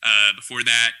 Before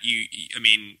that,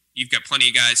 you've got plenty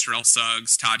of guys, Terrell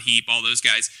Suggs, Todd Heap, all those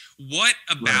guys. What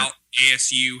about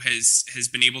ASU has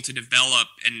been able to develop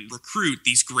and recruit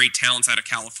these great talents out of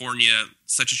California,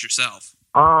 such as yourself?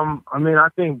 I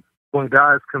think when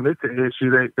guys commit to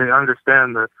ASU, they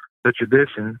understand the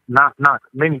tradition. Not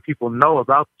many people know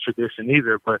about the tradition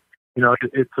either, but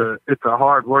it's a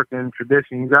hard working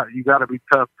tradition. You got to be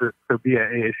tough to be at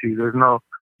ASU. There's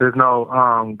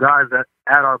no guys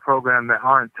at our program that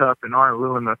aren't tough and aren't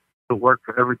willing to work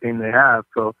for everything they have.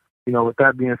 So, with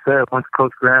that being said, once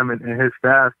Coach Graham and his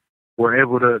staff were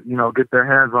able to, get their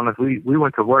hands on us, we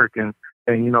went to work and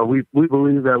we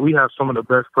believe that we have some of the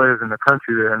best players in the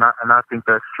country there, and I think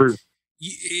that's true.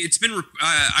 It's been.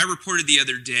 I reported the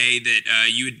other day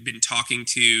that you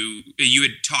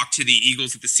had talked to the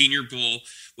Eagles at the Senior Bowl.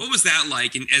 What was that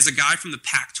like? And as a guy from the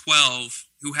Pac-12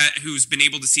 who's been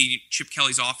able to see Chip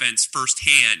Kelly's offense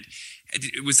firsthand,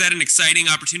 was that an exciting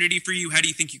opportunity for you? How do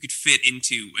you think you could fit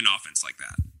into an offense like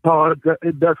that? Oh,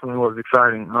 it definitely was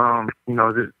exciting.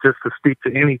 Just to speak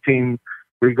to any team,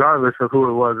 regardless of who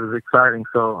it was, is exciting.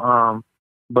 So,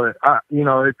 but I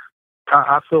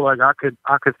feel like I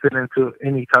could fit into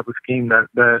any type of scheme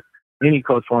that any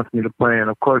coach wants me to play in.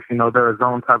 Of course, they're a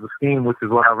zone type of scheme, which is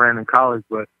what I ran in college.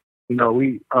 But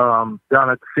we down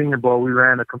at the Senior Bowl, we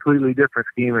ran a completely different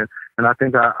scheme, and I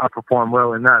think I performed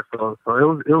well in that. So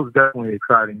it was definitely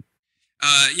exciting.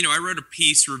 I wrote a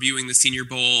piece reviewing the Senior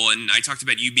Bowl, and I talked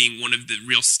about you being one of the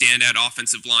real standout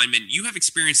offensive linemen. You have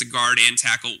experience at guard and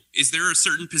tackle. Is there a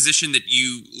certain position that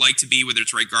you like to be, whether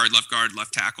it's right guard,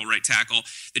 left tackle, right tackle,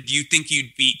 that you think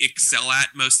you'd excel at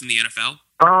most in the NFL?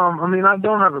 I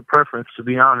don't have a preference, to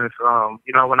be honest.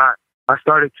 When I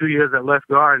started 2 years at left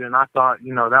guard, and I thought,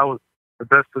 that was the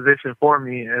best position for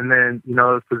me. And then, it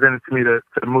was presented to me to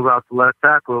move out to left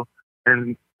tackle.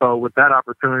 And so with that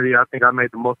opportunity, I think I made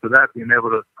the most of that, being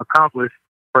able to accomplish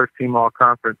first team all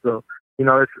conference. So,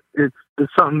 it's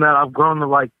something that I've grown to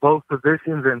like both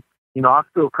positions, and, I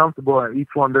feel comfortable at each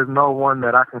one. There's no one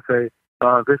that I can say,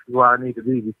 this is where I need to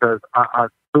be, because I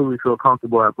truly feel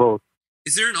comfortable at both.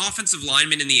 Is there an offensive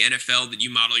lineman in the NFL that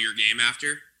you model your game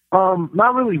after?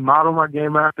 Not really model my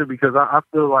game after, because I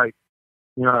feel like,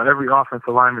 every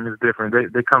offensive lineman is different.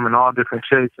 They come in all different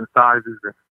shapes and sizes.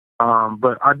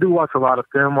 But I do watch a lot of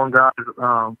film on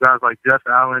guys like Jeff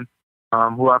Allen,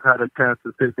 who I've had a chance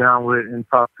to sit down with and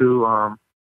talk to,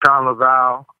 John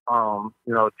Laval,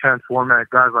 Chance Womack,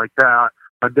 guys like that.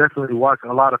 I definitely watch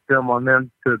a lot of film on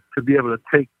them to be able to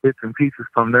take bits and pieces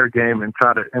from their game and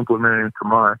try to implement it into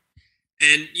mine.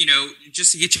 And,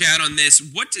 just to get you out on this,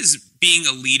 what does being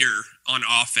a leader on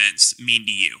offense mean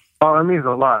to you? Oh, it means a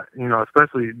lot,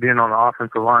 especially being on the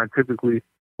offensive line. Typically,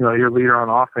 your leader on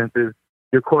offense is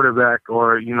your quarterback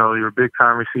or, your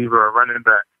big-time receiver or running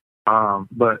back.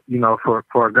 But,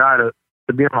 for a guy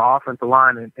to be on the offensive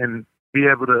line and be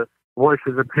able to voice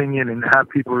his opinion and have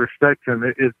people respect him,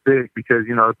 it's big because,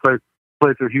 it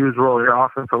plays a huge role. Your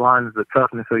offensive line is the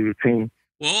toughness of your team.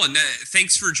 Well, and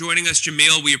thanks for joining us,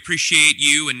 Jamil. We appreciate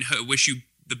you and wish you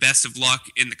the best of luck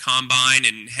in the Combine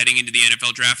and heading into the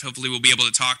NFL Draft. Hopefully we'll be able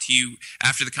to talk to you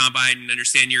after the Combine and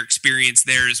understand your experience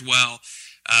there as well.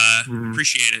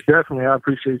 Appreciate it. Definitely. I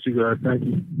appreciate you guys. Thank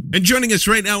you. And joining us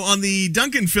right now on the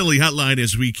Duncan Philly hotline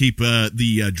as we keep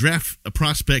the draft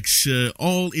prospects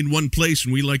all in one place,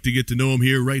 and we like to get to know them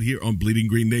right here on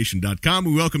BleedingGreenNation.com.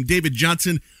 We welcome David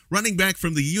Johnson, running back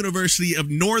from the University of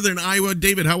Northern Iowa.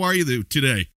 David, how are you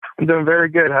today? I'm doing very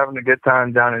good, having a good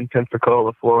time down in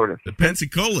Pensacola, Florida.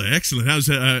 Pensacola, excellent. How's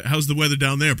the weather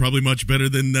down there? Probably much better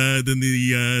than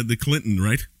the Clinton,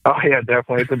 right? Oh yeah,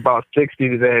 definitely. It's about 60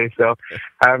 today, so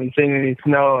I haven't seen any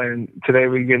snow, and today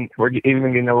we're even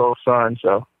getting a little sun,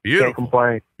 so can't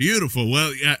complain. Beautiful.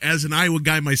 Well, as an Iowa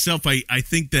guy myself, I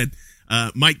think that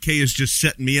Mike Kay is just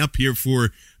setting me up here for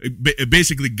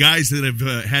basically guys that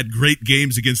have had great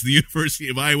games against the University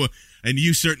of Iowa. And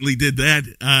you certainly did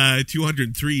that.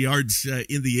 203 yards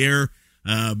in the air.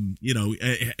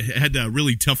 Had a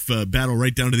really tough battle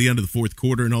right down to the end of the fourth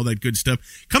quarter and all that good stuff.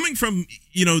 Coming from,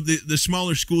 the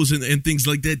smaller schools and things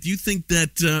like that, do you think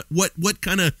that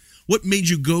what made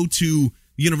you go to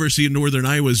University of Northern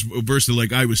Iowa versus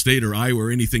like Iowa State or Iowa or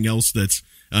anything else that's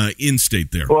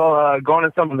in-state there? Well, going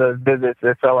to some of the visits,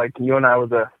 it felt like UNI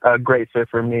was a great fit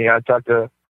for me. I talked to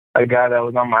a guy that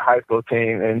was on my high school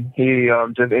team, and he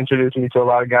just introduced me to a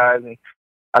lot of guys. And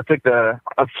I took the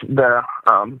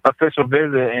official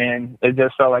visit, and it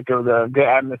just felt like it was a good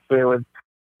atmosphere with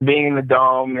being in the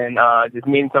dome and just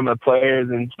meeting some of the players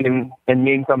and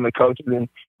meeting some of the coaches and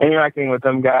interacting with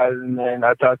them guys. And then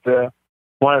I talked to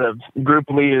one of the group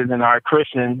leaders in our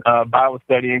Christian Bible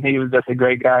study, and he was just a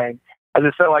great guy. And I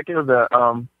just felt like it was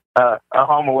a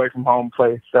home away from home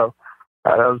place. So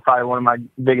that was probably one of my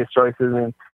biggest choices,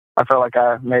 and I felt like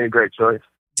I made a great choice.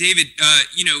 David,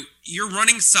 your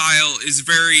running style is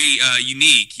very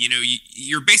unique.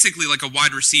 You're basically like a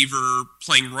wide receiver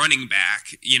playing running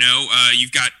back.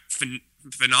 You've got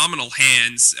phenomenal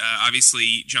hands.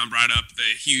 Obviously, John brought up the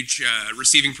huge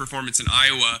receiving performance in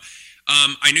Iowa.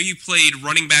 I know you played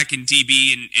running back in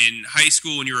DB in high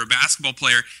school when you were a basketball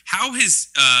player. How has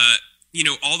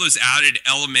all those added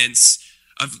elements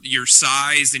of your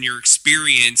size and your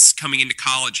experience coming into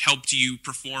college helped you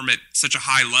perform at such a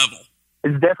high level?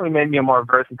 It's definitely made me a more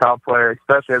versatile player,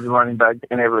 especially as a running back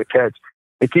being able to catch.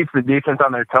 It keeps the defense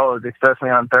on their toes, especially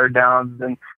on third downs,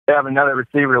 and they have another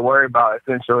receiver to worry about,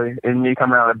 essentially, and me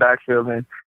coming out of the backfield. And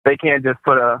they can't just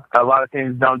put a lot of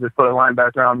teams don't just put a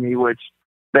linebacker on me, which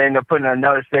they end up putting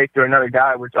another safety or another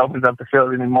guy, which opens up the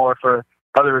field even more for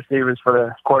other receivers for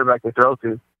the quarterback to throw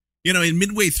to. In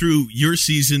midway through your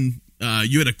season,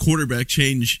 you had a quarterback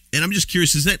change, and I'm just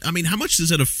curious, how much does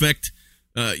that affect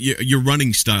your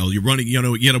running style? You're running,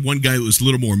 you had one guy that was a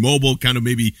little more mobile, kind of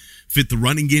maybe fit the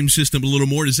running game system a little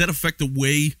more. Does that affect the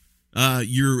way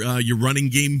your running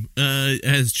game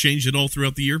has changed at all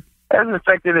throughout the year? It hasn't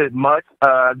affected it much.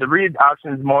 The read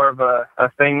option is more of a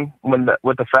thing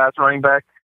with the fast running back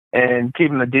and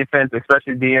keeping the defense,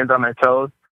 especially the ends, on their toes.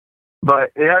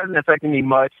 But it hasn't affected me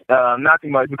much, not too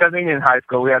much, because even in high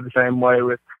school we had the same way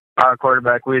with our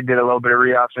quarterback. We did a little bit of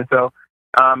read option, so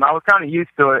I was kind of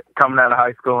used to it coming out of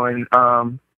high school,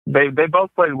 and they both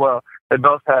played well. They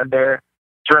both had their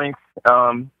strengths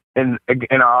in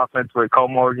our offense with Cole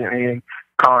Morgan and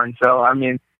Karn. So,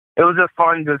 it was just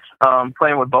fun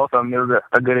playing with both of them. It was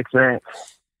a good experience.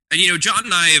 And, John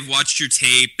and I have watched your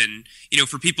tape, and,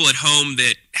 for people at home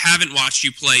that haven't watched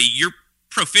you play, you're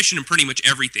proficient in pretty much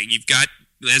everything. You've got,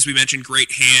 as we mentioned,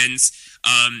 great hands.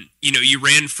 You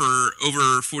ran for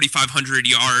over 4,500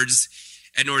 yards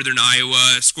at Northern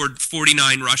Iowa, scored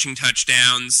 49 rushing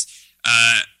touchdowns.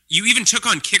 You even took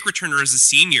on kick returner as a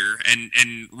senior and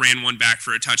ran one back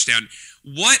for a touchdown.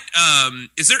 What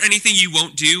is there anything you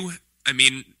won't do? And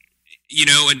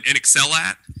excel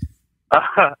at?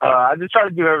 I just try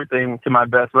to do everything to my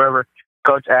best, wherever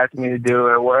coach asks me to do,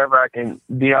 or wherever I can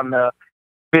be on the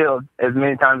field as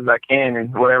many times as I can,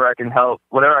 and whatever I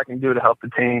can do to help the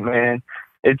team. And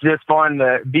it's just fun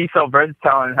to be so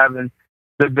versatile and having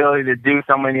the ability to do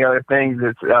so many other things.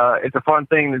 It's a fun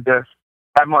thing to just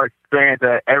have more experience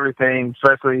at everything,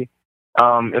 especially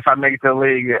if I make it to the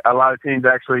league. A lot of teams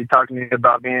actually talk to me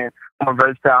about being more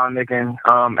versatile, and they can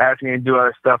ask me to do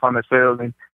other stuff on the field.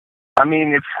 And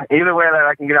if either way that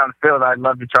I can get on the field, I'd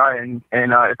love to try it. And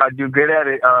if I do good at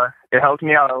it, it helps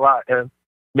me out a lot,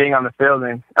 being on the field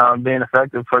and being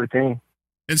effective for the team.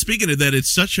 And speaking of that, it's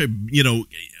such a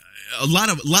a lot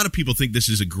of people think this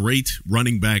is a great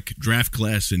running back draft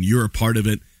class, and you're a part of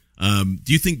it.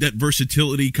 Do you think that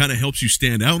versatility kind of helps you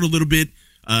stand out a little bit?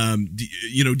 Do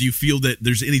you feel that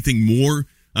there's anything more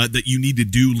that you need to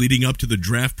do leading up to the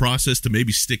draft process to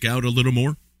maybe stick out a little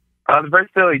more? The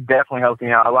versatility definitely helps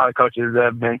me out. A lot of coaches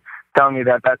have been telling me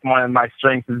that that's one of my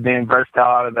strengths, is being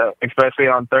versatile especially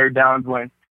on third downs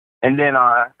and then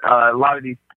a lot of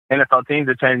these NFL teams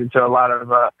are changing to a lot of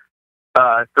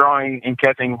throwing and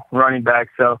catching running backs.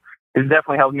 So it's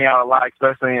definitely helped me out a lot,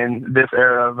 especially in this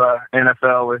era of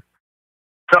NFL, with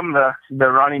some of the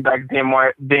running backs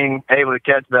being able to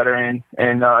catch better and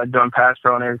doing pass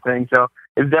pro and everything. So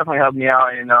it's definitely helped me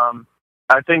out. And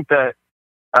I think that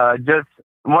just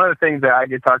one of the things that I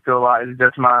get talked to a lot is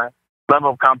just my level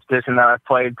of competition that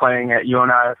I've playing at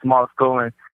UNI, a small school,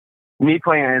 and me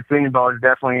playing in the Senior Bowl is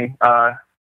definitely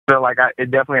feel like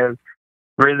it definitely has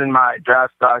risen my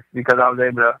draft stocks, because I was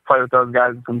able to play with those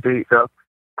guys and compete. So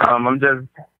I'm just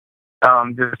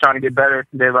trying to get better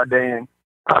day by day, and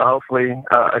hopefully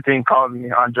a team calls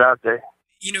me on draft day.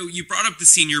 You brought up the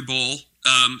Senior Bowl.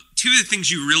 Two of the things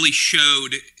you really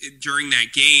showed during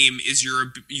that game is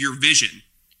your vision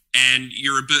and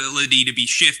your ability to be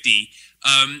shifty.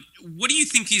 What do you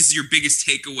think is your biggest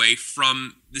takeaway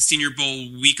from the Senior Bowl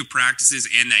week of practices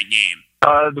and that game?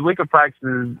 The week of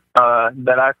practices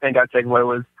that I think I take away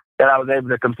was that I was able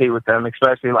to compete with them,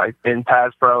 especially like in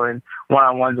pass pro and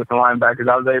one-on-ones with the linebackers.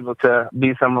 I was able to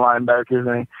beat some linebackers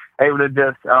and able to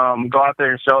just go out there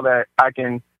and show that I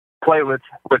can play with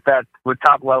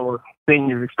top level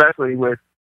seniors, especially with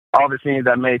all the seniors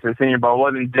that made it to the Senior Bowl. It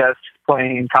wasn't just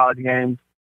playing in college games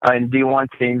and D1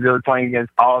 teams. It was playing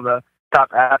against all the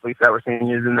top athletes that were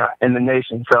seniors in the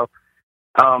nation. So,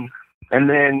 and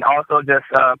then also just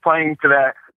playing to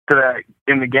that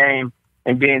in the game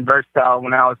and being versatile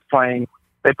when I was playing.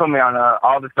 They put me on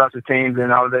all the special teams,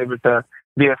 and I was able to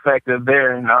be effective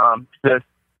there. And just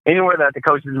anywhere that the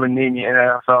coaches would need me in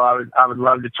NFL, I would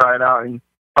love to try it out and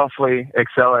hopefully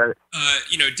excel at it.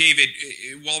 David,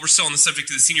 while we're still on the subject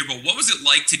of the Senior Bowl, what was it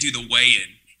like to do the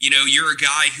weigh-in? You're a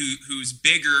guy who's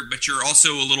bigger, but you're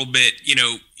also a little bit,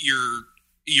 you're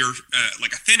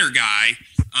like a thinner guy.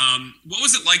 What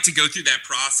was it like to go through that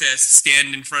process,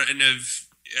 stand in front of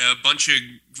a bunch of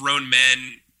grown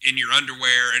men in your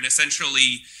underwear, and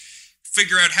essentially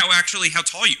figure out how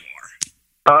tall you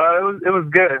are? It was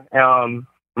good.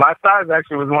 My size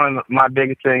actually was one of my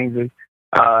biggest things.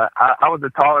 I was a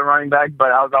taller running back,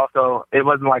 but I was also, it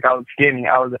wasn't like I was skinny.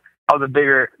 I was a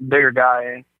bigger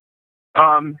guy.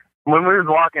 And when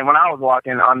I was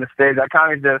walking on the stage, I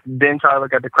kind of just didn't try to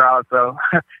look at the crowd. So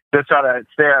just try to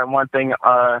stare at one thing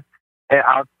out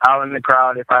in the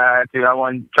crowd if I had to. I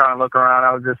wasn't trying to look around.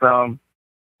 I was just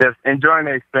enjoying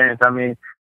the experience. I mean,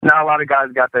 not a lot of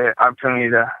guys got the opportunity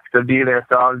to be there,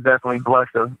 so I was definitely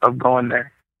blessed of going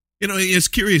there. It's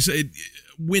curious,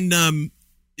 when do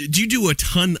you do a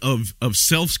ton of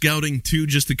self-scouting too,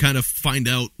 just to kind of find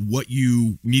out what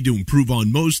you need to improve on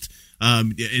most?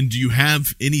 And do you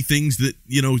have any things that,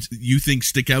 you think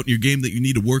stick out in your game that you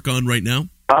need to work on right now?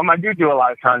 I do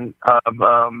a ton of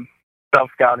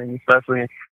self-scouting, especially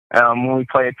when we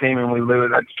play a team and we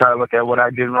lose. I just try to look at what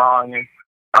I did wrong. And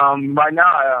right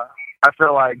now, I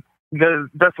feel like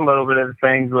there's just a little bit of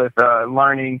things with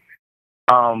learning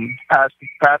pass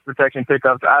protection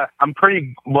pickups. I'm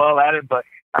pretty well at it, but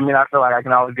I mean, I feel like I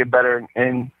can always get better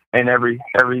in every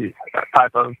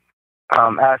type of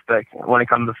aspect when it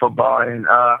comes to football. And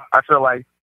I feel like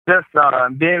just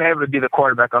being able to be the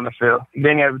quarterback on the field,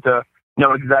 being able to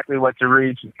know exactly what to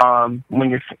reach when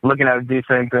you're looking at a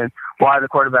defense and why the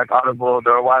quarterback audibled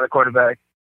or why the quarterback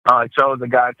chose the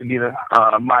guy to be the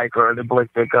mic or the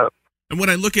blitz pickup. And when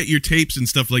I look at your tapes and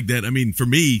stuff like that, I mean, for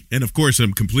me, and of course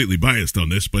I'm completely biased on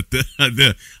this, but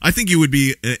I think you would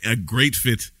be a great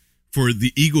fit for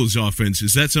the Eagles offense.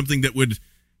 Is that something that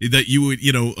you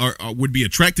would be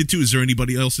attracted to? Is there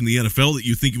anybody else in the NFL that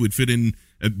you think you would fit in,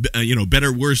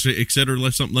 better, worse, et cetera,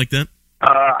 something like that?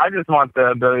 I just want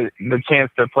the chance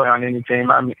to play on any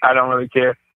team. I mean, I don't really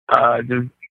care. Just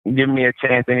give me a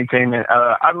chance, any team. And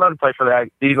I'd love to play for the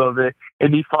Eagles.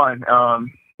 It'd be fun.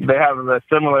 They have a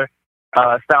similar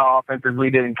style offense as we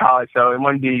did in college, so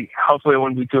hopefully it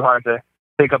wouldn't be too hard to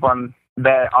pick up on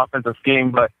that offensive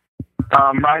scheme. But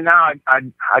right now, I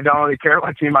don't really care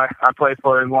what team I play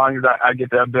for as long as I get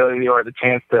the ability or the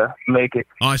chance to make it.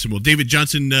 Awesome. Well, David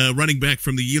Johnson, running back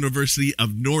from the University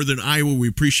of Northern Iowa, we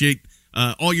appreciate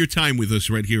all your time with us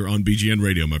right here on BGN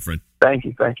Radio, my friend. Thank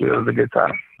you. It was a good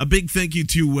time. A big thank you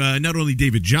to not only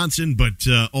David Johnson, but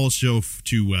also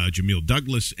to Jamil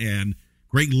Douglas and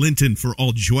Greg Linton for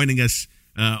all joining us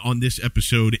on this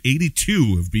episode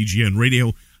 82 of BGN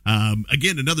Radio.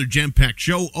 Again, another jam-packed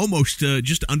show, almost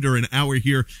just under an hour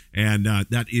here, and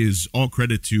that is all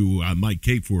credit to Mike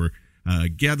K for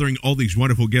gathering all these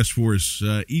wonderful guests for us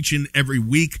each and every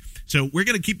week. So we're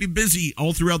going to keep you busy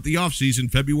all throughout the offseason.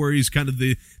 February is kind of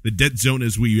the dead zone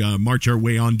as we march our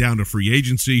way on down to free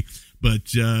agency. But,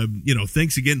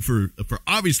 thanks again for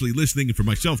obviously listening. And for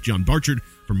myself, John Barchard,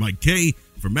 for Mike K,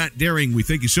 for Matt Daring, we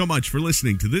thank you so much for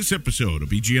listening to this episode of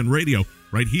BGN Radio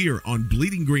right here on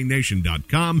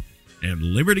BleedingGreenNation.com and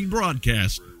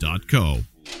LibertyBroadcast.co.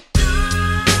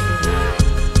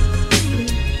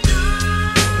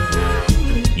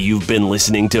 You've been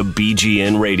listening to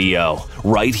BGN Radio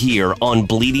right here on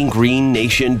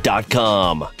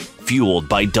BleedingGreenNation.com. Fueled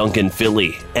by Duncan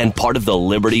Philly and part of the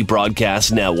Liberty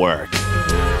Broadcast Network.